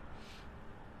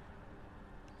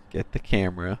 Get the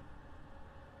camera.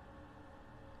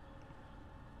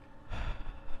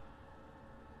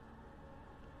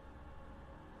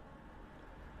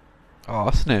 Oh,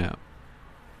 snap.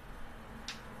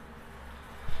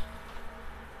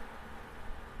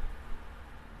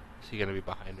 Is he gonna be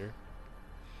behind her?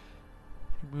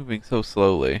 You're moving so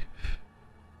slowly.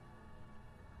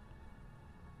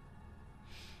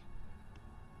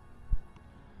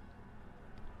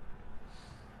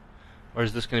 Or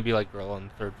is this gonna be like Girl on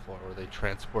the Third Floor, where they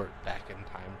transport back in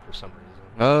time for some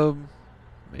reason?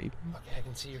 Maybe. Okay, I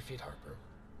can see your feet, Harper.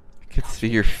 I can see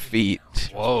your feet.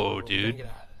 Whoa, We're gonna dude. get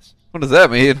out of this. What does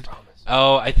that mean? I promise.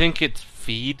 Oh, I think it's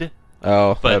feed,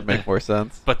 Oh, But- that'd make more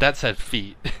sense. but that said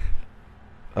feet.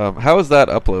 How is that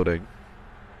uploading?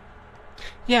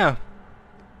 Yeah.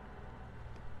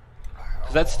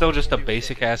 Because that's still just a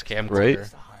basic ass camcorder. Right.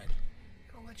 To hide.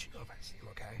 I'll let you know if I see him,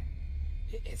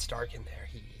 okay? It's dark in there.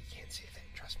 He can't see a thing.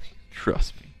 Trust me.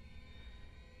 Trust me.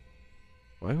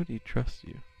 Why would he trust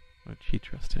you? Why would she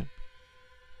trust him?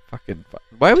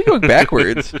 Why are we going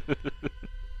backwards?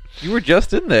 You were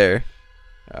just in there.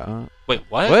 Wait,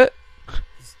 what? What?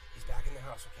 He's back in the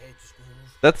house, okay? Just move.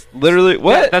 That's literally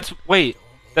what? Yeah,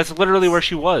 that's literally where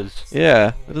she was.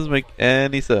 Yeah, that doesn't make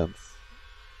any sense.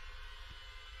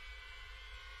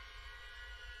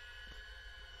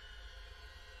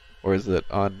 Or is it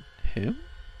on him?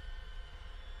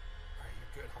 Alright,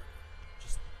 you're good, Harper.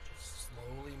 Just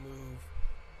slowly move.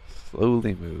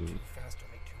 Slowly move. Too fast,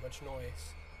 don't make too much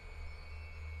noise.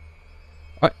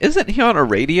 Isn't he on a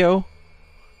radio?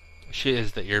 She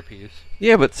is the earpiece.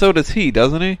 Yeah, but so does he,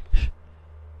 doesn't he?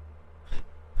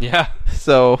 Yeah.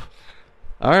 So,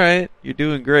 alright, you're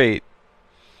doing great.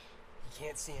 He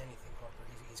can't see anything, Harper.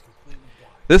 He's completely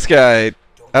blind. This guy,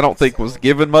 I don't think make a was sound.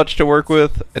 given much to work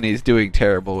with, and he's doing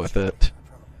terrible with it. I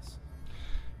promise.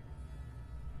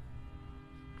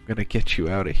 I'm gonna get you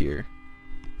out of here.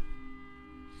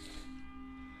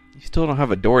 You still don't have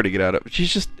a door to get out of.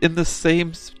 She's just in the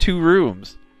same two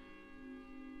rooms.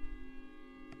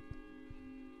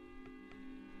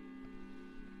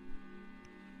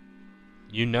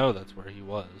 You know that's where he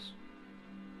was.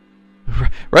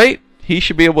 Right? He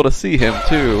should be able to see him,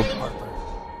 too. Harper,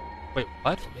 Wait,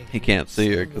 what? make He can't see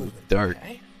her 'cause it's movement, dark.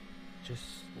 okay? Just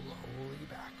slowly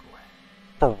back away.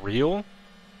 For real?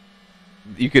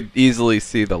 You could easily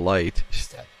see the light.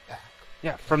 Step back.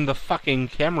 Yeah, from the fucking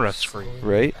camera screen.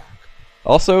 Slowly Right? back.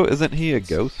 Also, isn't he a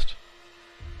ghost?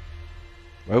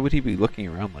 Why would he be looking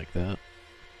around like that?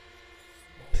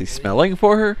 Is he Slowly smelling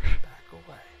for her? back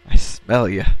away. I smell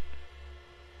ya.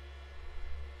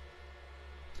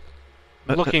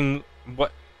 Looking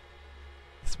what?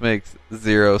 This makes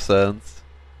zero sense.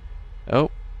 Oh,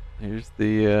 here's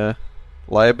the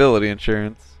liability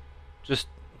insurance. Just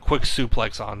quick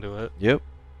suplex onto it. Yep.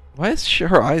 Why is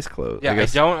her eyes closed? Yeah, I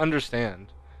guess, don't understand.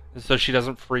 So she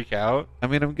doesn't freak out. I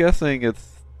mean, I'm guessing it's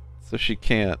so she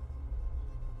can't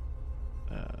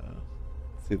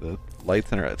see the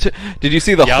lights in her eyes. Did you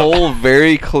see the Yep. hole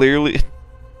very clearly?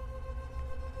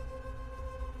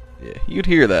 Yeah, you'd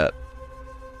hear that.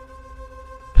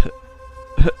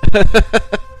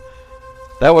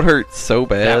 That would hurt so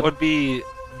bad. That would be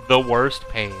the worst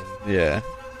pain. Yeah.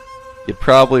 You'd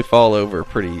probably fall over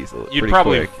pretty easily. You'd pretty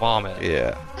probably quick. vomit.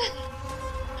 Yeah.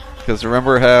 Because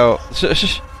remember how...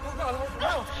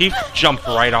 He jumped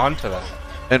right onto that.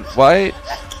 And why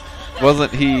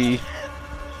wasn't he...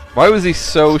 Why was he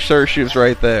so sure she was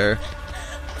right there?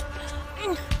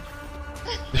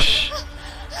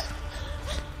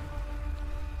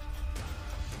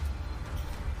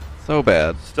 So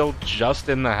bad. Still just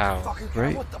in the house. Fucking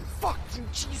Right. What the fuck?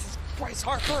 Jesus Christ,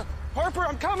 Harper! Harper,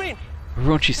 I'm coming!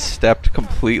 Remember when she stepped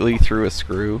completely through a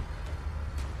screw?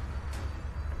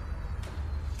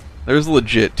 There's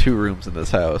legit 2 rooms in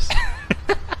this house.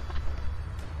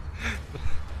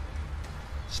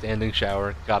 Standing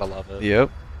shower. Gotta love it. Yep.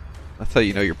 That's how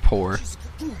you know you're poor.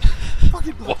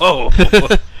 Fucking blood. Whoa.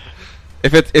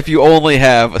 If you only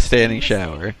have a standing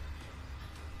shower. You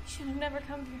should have never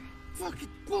come here. Fucking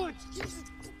blood. Jesus.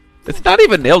 It's not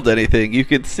even nailed to anything. You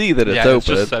can see that it's Yeah, open. it's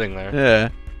just sitting there. Yeah.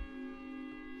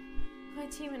 My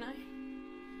team and I.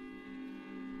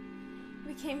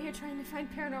 We came here trying to find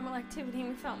paranormal activity and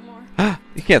we found more.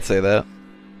 You can't say that.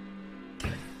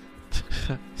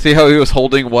 See how he was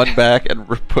holding one back and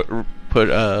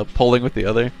pulling with the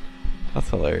other. That's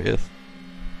hilarious.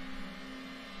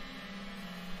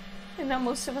 And now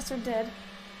most of us are dead.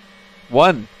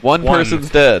 One person's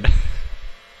dead.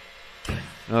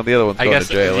 Oh, the other one's going to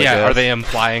jail. I Yeah, guess. are they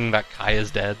implying that Kai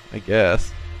is dead? I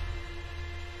guess.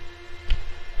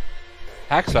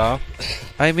 Hacksaw.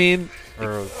 I mean,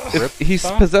 Or if he's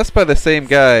Ripsaw? possessed by the same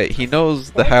guy, he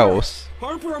knows the house.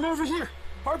 Harper, I'm over here.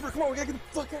 Harper, come on, we gotta get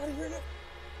the fuck out of here now.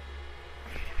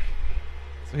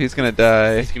 So he's going to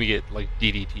die. He's gonna get, like,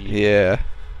 DDT. Yeah.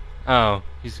 Oh,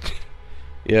 he's...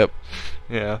 Yep.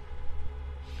 Yeah.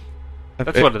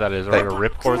 That's what that is, right? A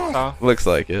ripcord saw? Looks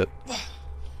like it.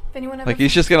 If anyone ever Like,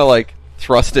 he's just going to, like,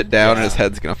 thrust it down and his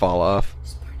head's going to fall off.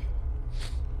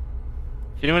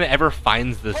 If anyone ever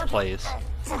finds this place,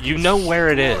 you know where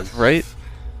it is. Right?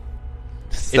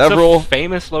 It's Several... a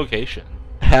famous location.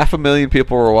 500,000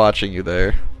 people were watching you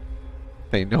there.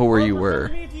 They know where you Harper, were.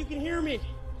 come to me if you can hear me.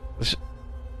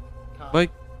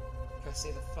 Like, Can I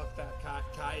say the fuck that,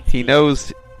 Kai? he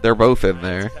knows they're both in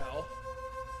there. Tell.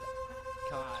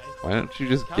 Kai. Why don't you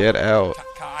just get out?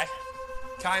 Kai.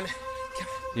 Kai.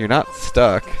 You're not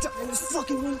stuck. Kai in this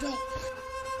fucking window.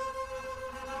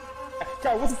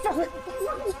 Kai, what the fuck?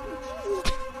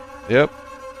 Yep.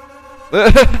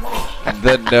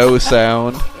 The no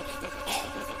sound.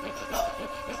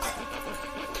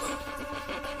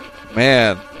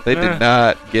 Man, they did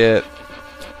not get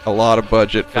a lot of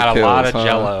budget for Got kills, a lot of huh?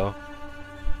 jello.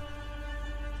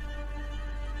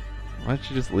 Why don't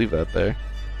you just leave that there?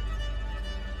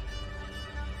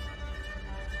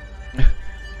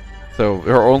 So,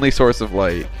 her only source of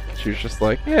light, she was just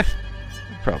like, yeah,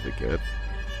 I'm probably good.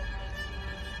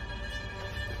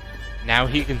 Now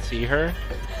he can see her?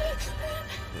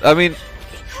 I mean,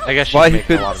 I guess she's why he making a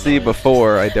couldn't lot of see noise.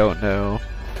 before, I don't know.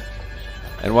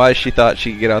 And why she thought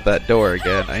she could get out that door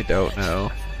again, I don't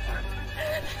know.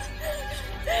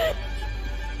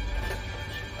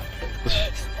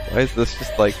 Why is this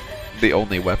just like the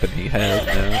only weapon he has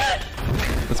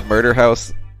now? This murder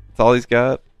house, that's all he's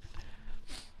got?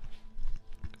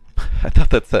 I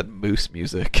thought that said moose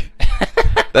music.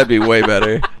 That'd be way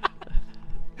better.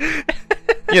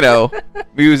 You know,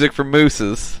 music from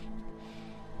mooses.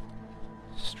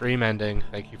 Stream ending.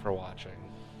 Thank you for watching.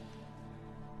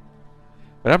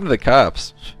 What happened to the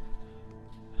cops?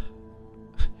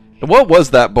 And what was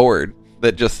that board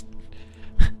that just...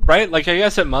 Right? Like, I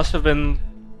guess it must have been,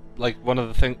 like, one of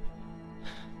the things...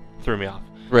 Threw me off.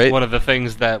 Right? One of the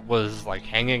things that was, like,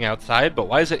 hanging outside, but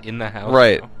why is it in the house?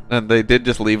 Right. now? And they did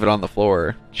just leave it on the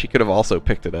floor. She could have also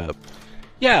picked it up.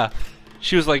 Yeah.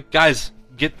 She was like, guys,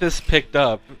 get this picked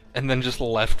up, and then just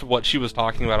left what she was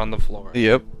talking about on the floor.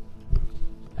 Yep.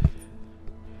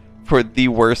 For the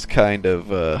worst kind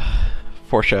of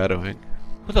foreshadowing.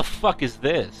 Who the fuck is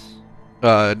this?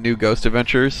 New Ghost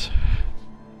Adventures.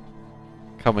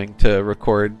 Coming to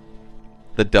record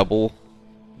the double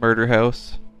murder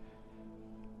house.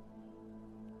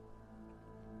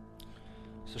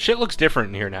 So shit looks different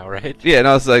in here now, right? Yeah,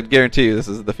 no, I guarantee you this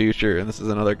is the future, and this is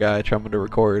another guy trying to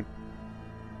record.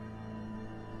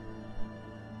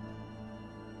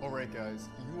 Alright guys,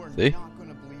 you are See? not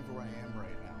gonna believe where I am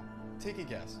right now. Take a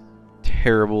guess.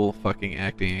 Terrible fucking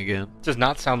acting again. Does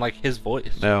not sound like his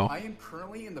voice. No. I am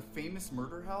currently in the famous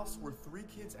murder house where 3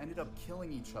 kids ended up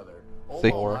killing each other, all See?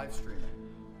 while live streaming.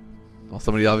 Well,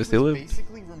 somebody obviously It was lived.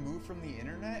 basically removed from the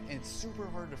internet and it's super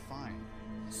hard to find.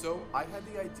 So I had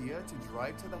the idea to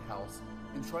drive to the house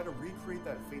and try to recreate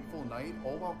that fateful night,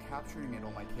 all while capturing it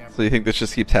on my camera. So you think this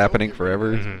just keeps happening So get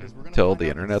forever ready, because we're gonna till find the out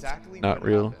internet's exactly not what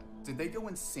real? happened. Did they go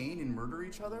insane and murder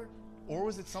each other? Or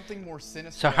was it something more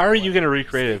sinister? So how are you going to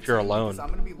recreate it if you're Stay tuned, alone? because I'm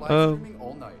gonna be live streaming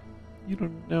all night. You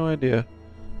don't no idea.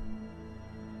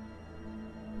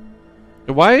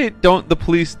 Why don't the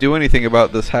police do anything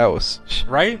about this house?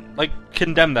 Right? Like,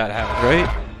 condemn that house.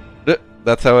 Right?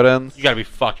 That's how it ends? You gotta be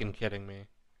fucking kidding me.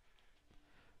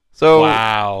 So,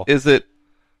 Wow. is it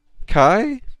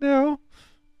Kai? No.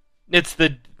 It's the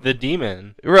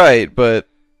demon. Right, but...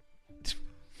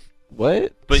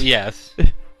 What? But yes.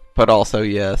 But also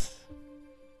yes.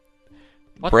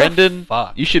 What the Brendan,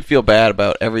 fuck? you should feel bad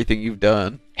about everything you've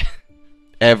done.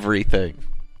 Everything.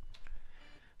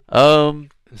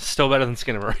 Still better than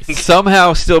Skinamarink.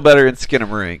 Somehow still better in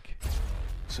Skinamarink.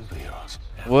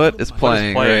 What is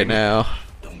playing right now?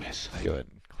 Go ahead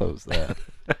and close that.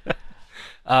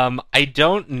 I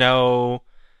don't know.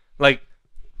 Like,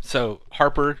 so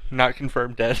Harper not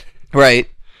confirmed dead. Right.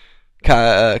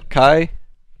 Kai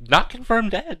Not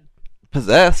confirmed dead.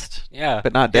 possessed. Yeah,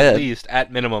 But not dead. At least,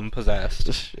 at minimum, possessed.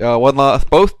 Just,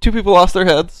 two people lost their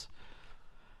heads.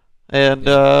 And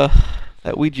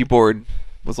that Ouija board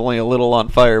was only a little on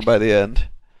fire by the end.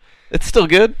 It's still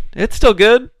good. It's still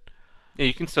good. Yeah,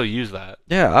 you can still use that.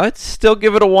 Yeah, I'd still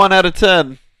give it a 1 out of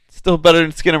 10. Still better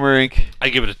than Skinamarink. I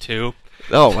give it a 2.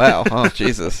 Oh, wow. Oh,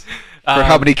 Jesus. For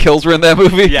how many kills were in that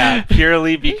movie? Yeah,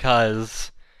 purely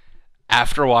because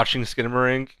after watching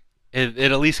Skinamarink, it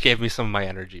at least gave me some of my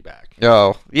energy back.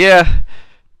 Oh, yeah.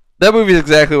 That movie is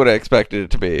exactly what I expected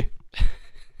it to be.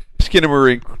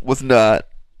 Skinamarink was not.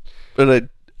 But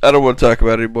I don't want to talk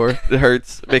about it anymore. It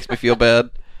hurts. It makes me feel bad.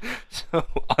 So,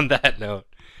 on that note,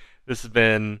 this has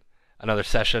been another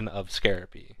session of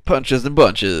House-Apy. Punches and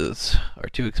bunches are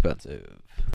too expensive.